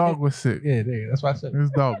 his And dog it- was sick. Yeah, there. That's why I said.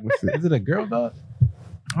 His dog was sick. Is it a girl dog?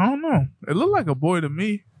 I don't know. It looked like a boy to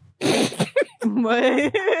me. What?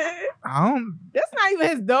 I don't. That's not even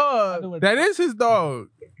his dog. That is his dog.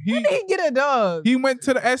 When did he get a dog? He went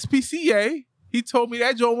to the SPCA. He told me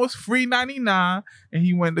that joint was free $99, and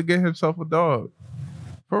he went to get himself a dog.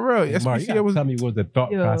 For real, Mark, you SPCA gotta was tell me what the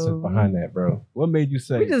thought Yo. process behind that, bro. What made you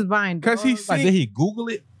say? We just buying because he dogs. like, seen, did he Google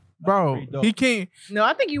it? bro. Free dog. He can't. No,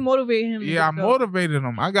 I think you motivated him. to Yeah, I get a dog. motivated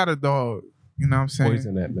him. I got a dog. You know what I'm saying?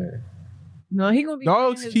 Poison that man. No, he gonna be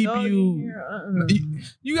Dogs bringing his keep dog in you- here.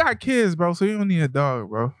 You got kids, bro, so you don't need a dog,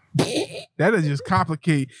 bro. That'll just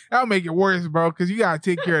complicate. That'll make it worse, bro, because you gotta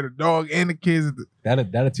take care of the dog and the kids.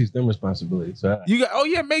 That'll teach them responsibility. So You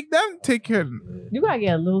got make them take care of them. You gotta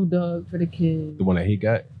get a little dog for the kids. the one that he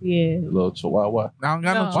got, Yeah. the little Chihuahua. I don't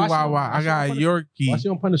got no No. Chihuahua. I got a Why Yorkie. she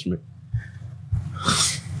on punishment?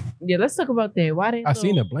 Yeah, let's talk about that. Why they I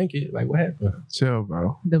seen a blanket. Like what happened? Chill,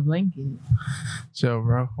 bro. the blanket. Chill,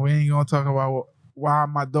 bro. We ain't gonna talk about why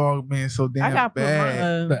my dog being so I damn gotta put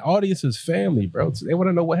bad. The audience is family, bro. They want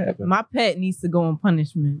to know what happened. my pet needs to go on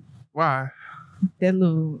punishment. Why? That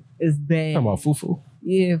little is bad. Talking about Fufu.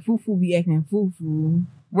 Yeah, Fufu be acting Fufu.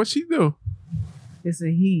 What she do? It's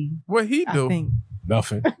a he. What he I do? think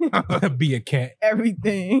Nothing. Be a cat.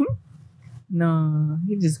 everything. No,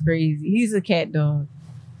 he just crazy. He's a cat dog.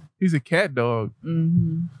 He's a cat dog.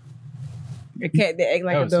 A cat that act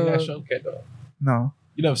like Never a seen that dog. show, Cat Dog. No,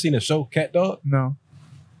 You never seen the show, Cat Dog? no.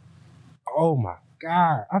 Oh my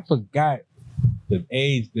god, I forgot the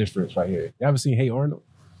age difference right here. You ever seen Hey Arnold?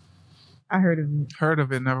 I heard of it. Heard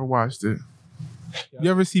of it, never watched it.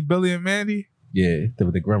 You ever see Billy and Mandy? Yeah,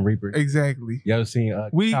 the Grim Reaper. Exactly. You ever seen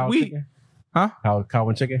We- Cow we- Chicken? Huh? Cow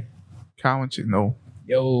and Chicken? Cow and Chick. No.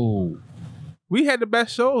 Yo, We had the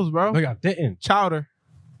best shows, bro. no, y'all didn't. Chowder.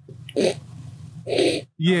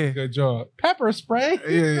 Yeah. Good job. Pepper spray.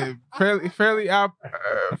 Yeah. Fairly odd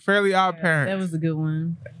That parents. was a good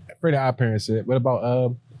one. Pretty Odd Parents said. What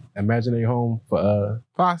about Imaginary Home for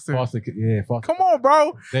Foster. Foster? Yeah, Foster. Come on,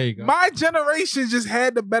 bro. There you go. My generation just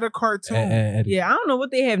had the better cartoon. Eddie. Yeah, I don't know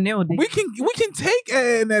what they have nowadays. We can take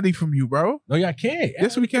Ed and Eddie from you, bro. No, y'all can't.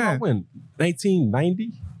 Yes, we Came out can. When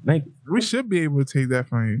 1990. We should be able to take that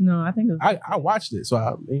from you. No, I think it was I watched it, so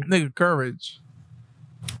I mean, Nigga, Courage.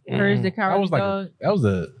 Courage the that Cowardly was like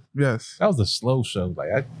Dog. Yes. that was a slow show.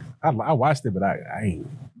 Like I watched it, but I ain't.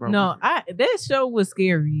 Bro. No, that show was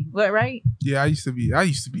scary. What, right? Yeah, I used to be.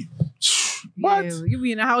 What? Yeah, you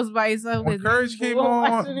be in the house by yourself. When there's Courage people came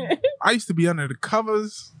on, watching it. I used to be under the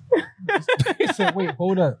covers. He said, "Wait,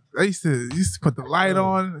 hold up." They used to put the light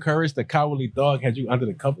on. Courage the Cowardly Dog had you under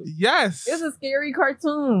the covers. Yes. It's a scary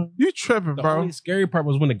cartoon. You tripping, The bro. only scary part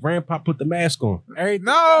was when the grandpa put the mask on.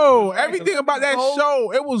 Everything about that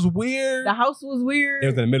show, it was weird. The house was weird. It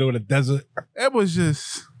was in the middle of the desert. It was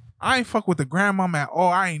just, I ain't fuck with the grandmama at all.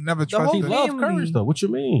 I ain't never whole trusted She her. family. loved Courage though. What you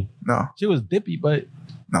mean? No, She was dippy, but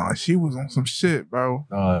she was on some shit, bro.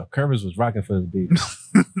 Courage was rocking for his baby.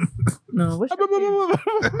 No, what's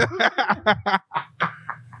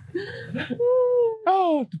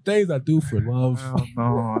Oh, the things I do for love.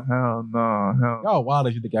 Hell no. Y'all wild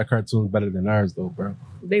if you think our cartoons better than ours though, bro.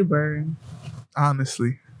 They were.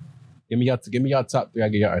 Honestly, Give me y'all top three. I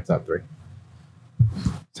give y'all our top three.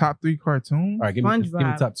 top 3 cartoons. All right, give me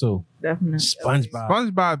SpongeBob. top 2. Definitely. SpongeBob.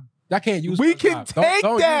 SpongeBob, I can't use. We SpongeBob. can take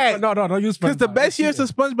don't that. Use, no, don't use SpongeBob. because the best years of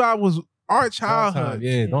SpongeBob was our childhood.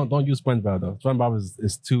 Yeah, don't use SpongeBob though. SpongeBob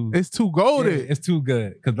is too. It's too golden. Yeah, it's too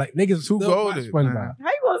good because like niggas Too still watch goated, SpongeBob. man. How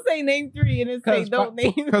you gonna say name 3 and then say 'Cause don't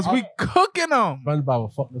name? Because we cooking them. SpongeBob will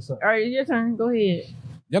fuck this up. All right, your turn. Go ahead.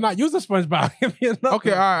 You're not using SpongeBob. Give me another.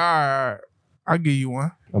 Okay, all right. I'll give you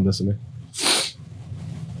one. I'm listening.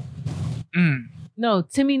 No,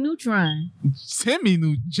 Timmy Neutron. Jimmy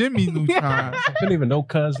Neutron. I couldn't even know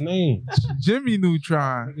Cuz name. Jimmy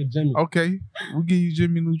Neutron. Nigga Jimmy. Okay, we'll give you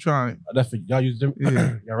Jimmy Neutron. That's for y'all use Jimmy.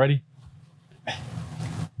 Yeah. Y'all ready?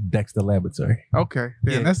 Dexter Laboratory. Okay,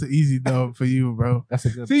 yeah, Yeah. that's an easy dub for you, bro. That's a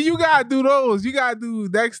good. See, you gotta do those. You gotta do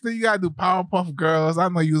Dexter. You gotta do Powerpuff Girls. I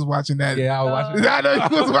know you was watching that. Yeah, I was watching. I know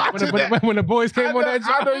you was watching that. when the boys came on that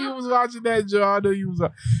I job. know you was watching that, Joe. I know you was.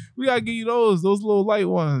 We gotta give you those little light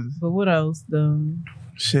ones. But what else though?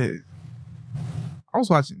 Shit, I was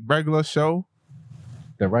watching regular show.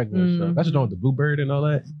 The regular show. That's the one with the Bluebird and all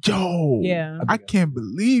that. Yo, Yeah, I can't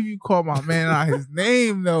believe you called my man out his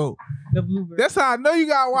name though. the Bluebird. That's how I know you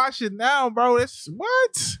gotta watch it now, bro. It's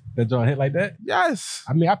what? That joint hit like that. Yes,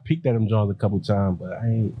 I mean, I peeked at them Johns a couple times, but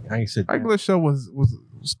I ain't sit down. regular show was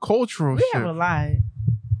cultural we shit. have a lot.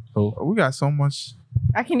 Cool. We got so much.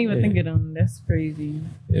 I can't even Yeah. think of them. That's crazy.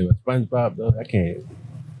 Yeah, but SpongeBob though, I can't.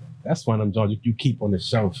 That's one of them Johns you keep on the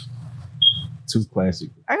shelf. Too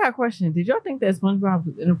classic. I got a question. Did y'all think that SpongeBob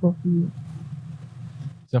was inappropriate?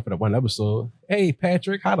 Except for the one episode. Hey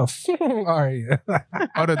Patrick, how the fuck are you?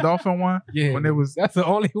 Oh, the dolphin one. Yeah, When it was that's the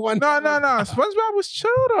only one. no. SpongeBob was chill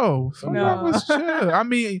though. SpongeBob No. was chill. I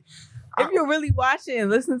mean, If you really watch it and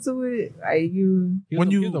listen to it, you He's when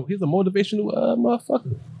a, you- he's a motivational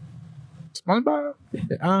motherfucker. SpongeBob.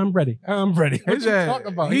 I'm ready. What His you ass- talking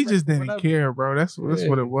about? he just didn't whatever. care, bro. That's Yeah.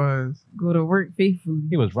 what it was. go to work faithfully.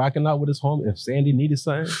 He was rocking out with his home. If Sandy needed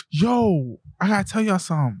something, Yo, I gotta tell y'all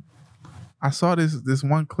something. I saw this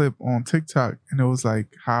one clip on TikTok, and it was like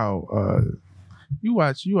how you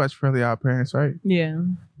watch Fairly Odd Parents, right? Yeah,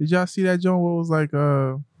 Did y'all see that joint where it was like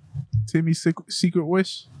Timmy's secret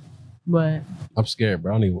wish? but I'm scared,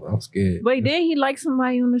 bro. I'm scared. wait, did he like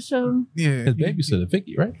somebody on the show? Yeah. His babysitter,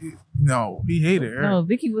 Vicky, right? No, he hated her. No,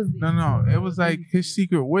 Vicky was. No. It was like his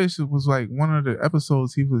secret wish. It was like one of the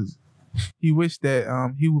episodes. He wished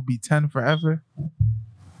that he would be 10 forever.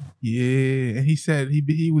 Yeah, and he said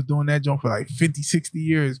he was doing that joint for like 50, 60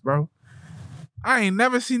 years, bro. I ain't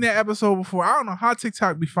never seen that episode before. I don't know how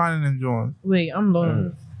TikTok be finding them joints. Wait, I'm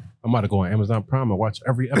lost. I'm about to go on Amazon Prime and watch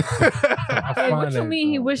every episode. Wait, what you mean?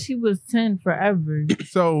 He wished he was 10 forever.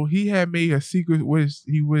 So he had made a secret wish.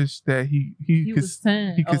 He wished that he He could was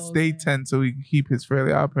 10. he could stay 10 so he could keep his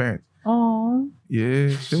Fairly Odd Parents. Oh, Yeah,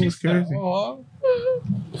 shit was crazy. Oh,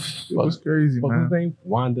 It was crazy, what's his man. name?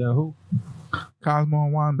 Wanda and who? Cosmo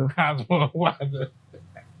and Wanda. Cosmo and Wanda.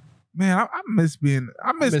 Man, I miss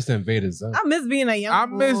Miss Invaders. Huh? I miss being a young. I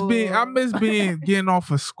miss being getting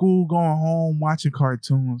off of school, going home, watching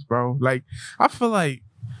cartoons, bro. Like I feel like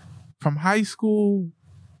from high school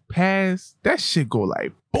past, that shit go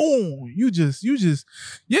like boom. You just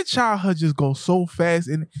your childhood just goes so fast,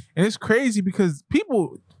 and it's crazy because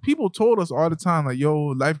people told us all the time like, yo,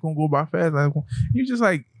 life gonna go by fast. You just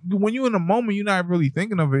like when you in the moment, you're not really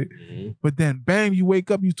thinking of it, but then bam, you wake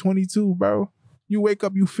up, you 22, bro. You wake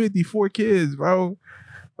up, you 54 kids, bro.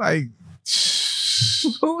 Like.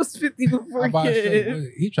 Who was 50 before I'm about to say, kids? what,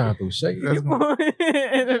 he trying to throw shade. That's You born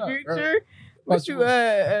in the future? What you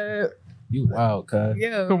You wild, cuz.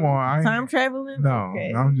 yeah? Come on, I ain't- Time traveling? No,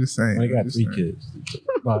 Okay. I'm just saying. I got I'm just 3 saying. kids.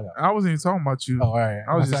 No, I got- I wasn't even talking about you. Oh, all right.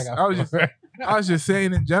 I was said just- got I was four. I was just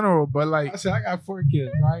saying in general, but like, I said I got 4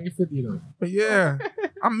 kids. Bro. I ain't 50 though. but yeah,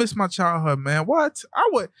 I miss my childhood, man. What I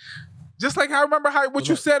would just like I remember what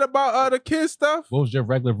you said about the kids stuff. What was your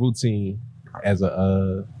regular routine as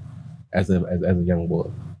a young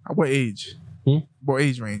boy? What age? Hmm? What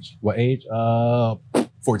age range? What age?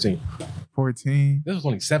 14. 14. This was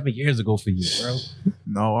only 7 years ago for you, bro.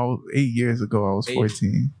 No, I was 8 years ago. I was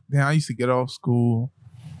 14. Then I used to get off school,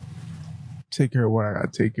 take care of what I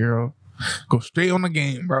got to take care of, go straight on the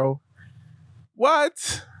game, bro.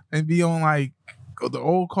 What? And be on like the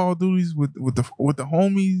old Call of Duties with the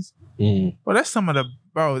homies. But that's some of the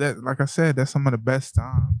that like I said, that's some of the best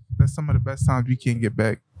times. That's some of the best times we can't get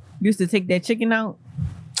back. Used to take that chicken out.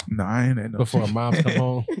 No, I ain't had no Before chicken. moms come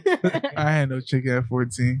home. I had no chicken at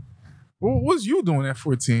 14. What was you doing at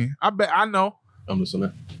 14? I bet I know. I'm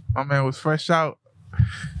listening. My man was fresh out.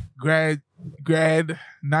 Grad,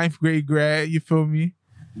 9th grade grad, you feel me?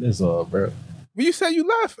 This bro. But you said you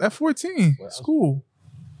left at 14. Well, School.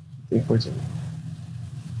 I think 14.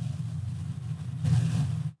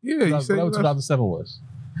 Yeah, you said That you was 2007 was.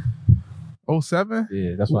 left 07?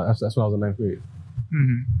 Yeah, that's when I was in 9th grade.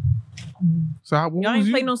 Mm-hmm. So what Y'all was ain't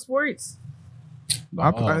you? play no sports?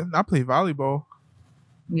 I played volleyball.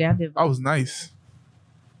 Yeah, I did. I was nice.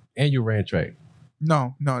 And you ran track.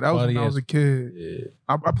 No, that was when I was a kid. Yeah.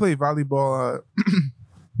 I played volleyball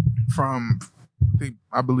from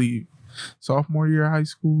I believe sophomore year of high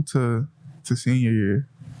school to senior year.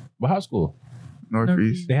 But high school,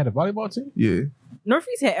 Northeast. they had a volleyball team. Yeah.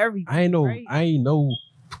 Northeast had everything. I ain't know. Right? I ain't know.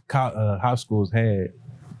 High schools had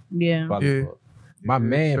Yeah. volleyball. Yeah. My Yeah,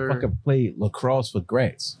 man sir. fucking played lacrosse for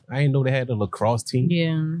Gratz. I ain't know they had a lacrosse team.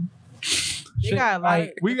 Yeah. They Shit, got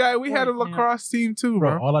like, We had a lacrosse team too,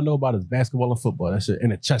 bro, bro. all I know about is basketball and football. That shit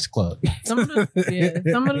in a chess club. some of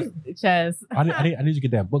the chess. I need you to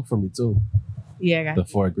get that book for me too. Yeah, I got The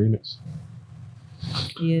 4 Agreements.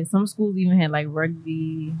 Yeah, some schools even had like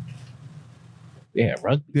rugby. Yeah,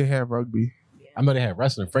 rugby. They had rugby. I know they had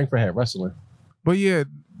wrestling. Frankfurt had wrestling. But yeah,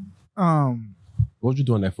 What was you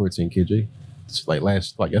doing at 14, KJ? It's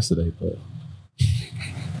like yesterday, but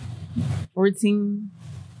 14.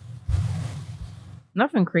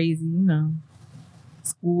 Nothing crazy, you know.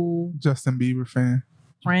 School, Justin Bieber fan.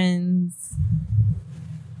 friends.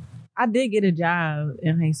 I did get a job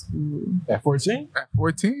in high school. at 14 At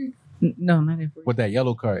 14? No, not at 14. with that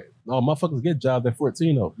yellow card. No, motherfuckers get jobs at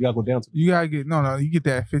 14 though. You gotta go down to. You gotta get you get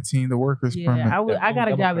that at 15, the worker's Yeah, permit. I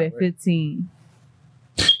got a job at 15.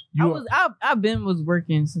 I've been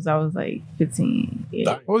working since I was like 15.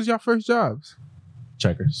 Yeah. What was your first jobs?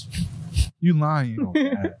 Checkers. You lying. Oh,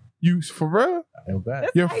 God. You for real? I am bad.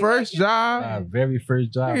 Your how you first like it. job? My very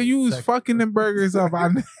first job. Nigga, you was Checkers. fucking them burgers up.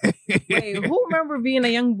 Wait, who remember being a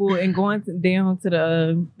young boy and going down to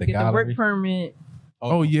the The get the gallery? work permit?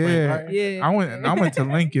 Oh, yeah. right. Yeah, I went to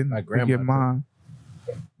Lincoln My to grandma get did. mine.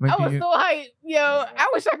 I was Lincoln, so hyped, yo. I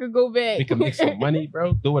wish I could go back. We can make some money,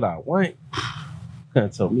 bro. Do what I want.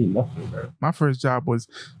 Can't tell me nothing, bro. my first job was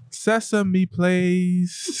Sesame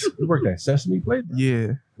Place. You worked at Sesame Place? Bro? Yeah.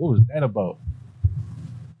 What was that about?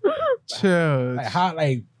 Chill.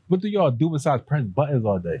 What do y'all do besides press buttons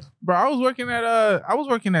all day? Bro, I was working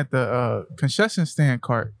at the concession stand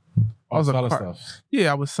cart. I was a Selling cart. stuff.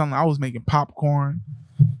 Yeah, I was making popcorn.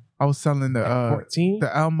 I was selling At the 14?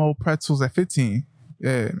 Elmo pretzels at 15.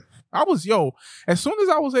 Yeah. As soon as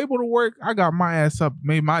I was able to work, I got my ass up,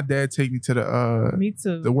 made my dad take me to Me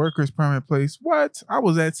too. the workers permit place. What? I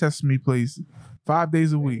was at Sesame Place 5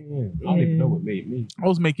 days a week. Man, I don't even know what made me. I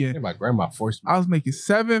was I making think my grandma forced me.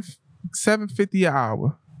 $7.50 an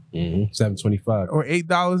hour $7.25. or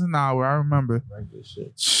 $8 an hour. I remember. Regular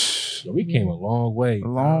shit. Yo, we came a long way. A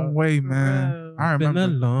long way, man. real. I Been a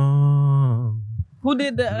remember. long, Who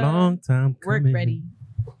did the long time work coming. ready?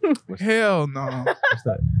 Hell no. What's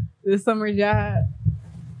that? The summer job?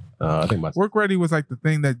 I think my Work ready was like the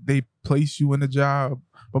thing that they place you in the job.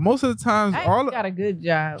 But most of the times, I all got a good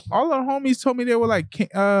job. the homies told me they were like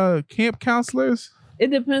camp counselors. It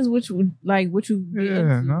depends what you get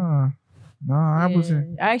Yeah, into. nah. I Yeah.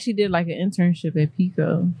 wasn't. I actually did like an internship at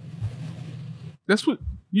Pico. That's what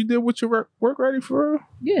you did with your work ready for real?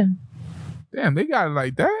 Yeah, Damn, they got it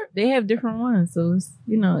like that. they have different ones, so it's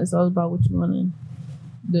it's all about what you want to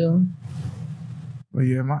do. But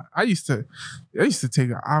yeah, I used to take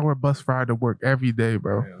an hour bus ride to work every day,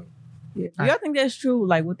 bro. Yeah. Do y'all think that's true?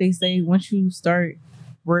 Like what they say, once you start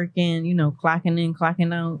working, clocking in,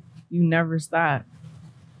 clocking out, you never stop.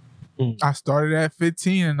 I started at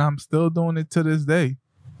 15 and I'm still doing it to this day.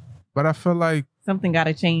 But I feel like Something got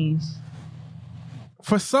to change.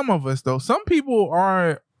 for some of us though, some people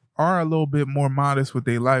are a little bit more modest with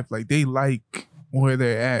their life. Like they like where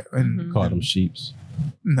they're at, and Mhm. call them sheeps.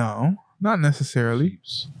 no, not necessarily.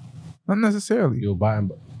 Sheeps. Not necessarily. You'll buy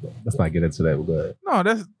them. Let's not get into that. But No,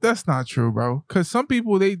 that's not true, bro. Because some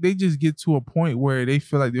people they just get to a point where they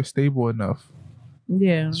feel like they're stable enough.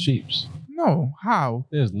 Yeah. sheeps. No, how?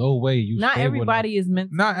 There's no way you. Not stable everybody is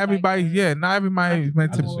meant. To Not be everybody. Like Yeah, not everybody is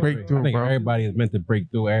meant I to disagree. break through, I think bro. everybody is meant to break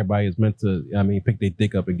through. Everybody is meant to. I mean, pick their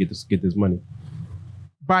dick up and get this money.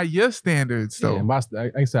 By your standards, though. Yeah,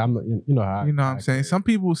 like I said, I'm. You know how. You know what I'm saying? Some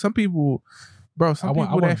people, bro. Some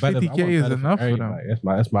people that 50K is enough for them.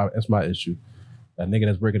 That's my issue. A nigga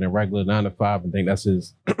that's working a regular 9 to 5 and think that's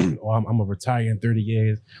his. Oh, I'm gonna retire in 30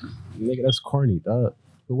 years. Nigga, that's corny, dog.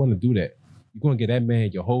 Who want to do that? You're gonna get that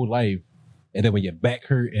man your whole life, and then when your back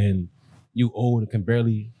hurt and you old and can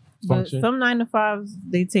barely But function, some 9 to 5s,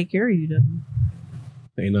 they take care of you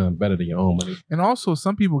though. ain't nothing better than your own money. And also,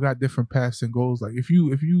 some people got different paths and goals. Like if you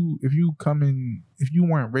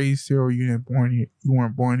weren't raised here or you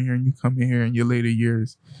weren't born here, and you come in here in your later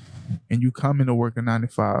years, and you come into work a 9 to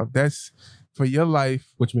 5, that's for your life.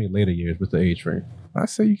 Which means later years. What's the age frame? I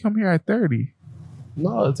say you come here at 30.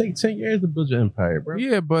 No, it takes 10 years to build your empire, bro.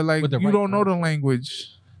 Yeah, but like With the you right don't know the mindset. language,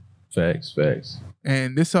 Facts.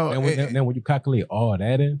 and this all. And then when you calculate all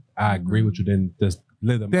that in, I agree with you. Then just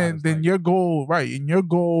live the then your goal, right? And your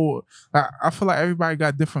goal, I feel like everybody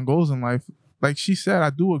got different goals in life. Like she said, I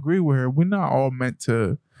do agree with her. We're not all meant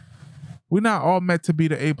to be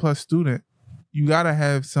the A+ student. You gotta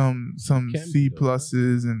have some Can C+ be, though,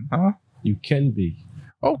 and you can be.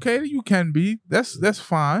 okay, you can be. That's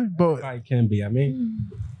fine, but Everybody can be. I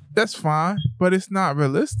mean, that's fine. But it's not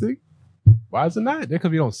realistic. why is it not?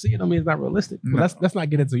 Because we don't see it, I mean it's not realistic. But No. let's not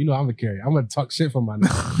get into. You know, I'm a carrier. I'm gonna talk shit for my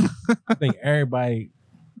nigga. I think everybody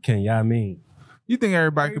can. Yeah, I mean, You think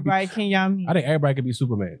everybody could be? Everybody can y'all mean. I think everybody can be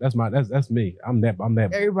Superman. That's me. I'm that.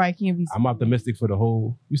 Everybody can be. I'm optimistic for the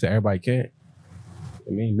whole. You said everybody can't.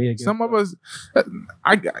 I mean, me against Some of us,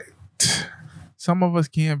 some of us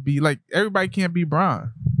can't be like everybody can't be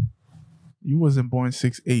Bron. You wasn't born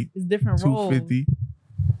 6'8", It's different roles. 250.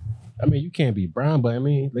 I mean, you can't be Brown, but I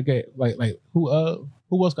mean, look at like who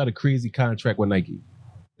else got a crazy contract with Nike?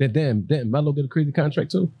 Didn't Melo get a crazy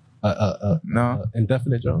contract too? No.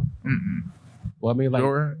 Indefinite, John. Mm-mm. Well, I mean, like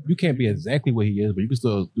Jordan. you can't be exactly what he is, but you can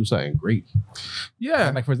still do something great. Yeah.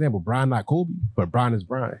 Like for example, Brian not Kobe, but Brian is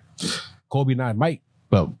Brian. Kobe not Mike,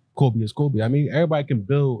 but Kobe is Kobe. I mean, everybody can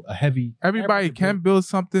build a heavy. Everybody can build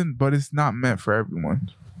something, but it's not meant for everyone.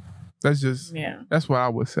 That's what I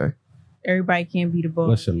would say. Everybody can't be the boss.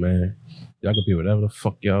 Listen, man, y'all can be whatever the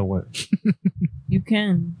fuck y'all want, You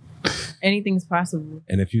can. Anything's possible.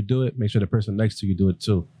 and if you do it, make sure the person next to you do it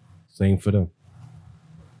too. Same for them.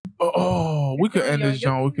 Oh, we could end this,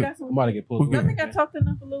 John. We could. I'm about to get pulled. We I good. think I talked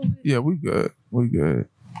enough a little bit. Yeah, we good. We good.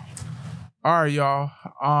 All right, y'all.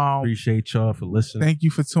 Appreciate y'all for listening. Thank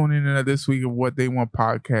you for tuning in to this week of What They Want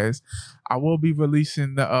podcast. I will be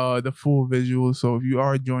releasing the full visual. So if you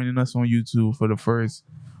are joining us on YouTube for the first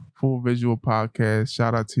full visual podcast,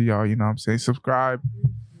 shout out to y'all. You know what I'm saying? Subscribe,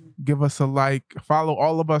 give us a like, follow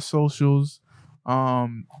all of our socials.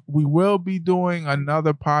 We will be doing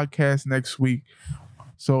another podcast next week.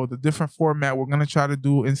 So the different format, we're gonna try to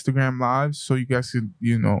do Instagram lives so you guys can,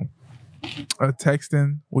 text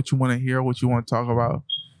in what you want to hear, what you want to talk about.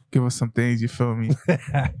 Give us some things, you feel me?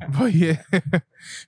 But yeah,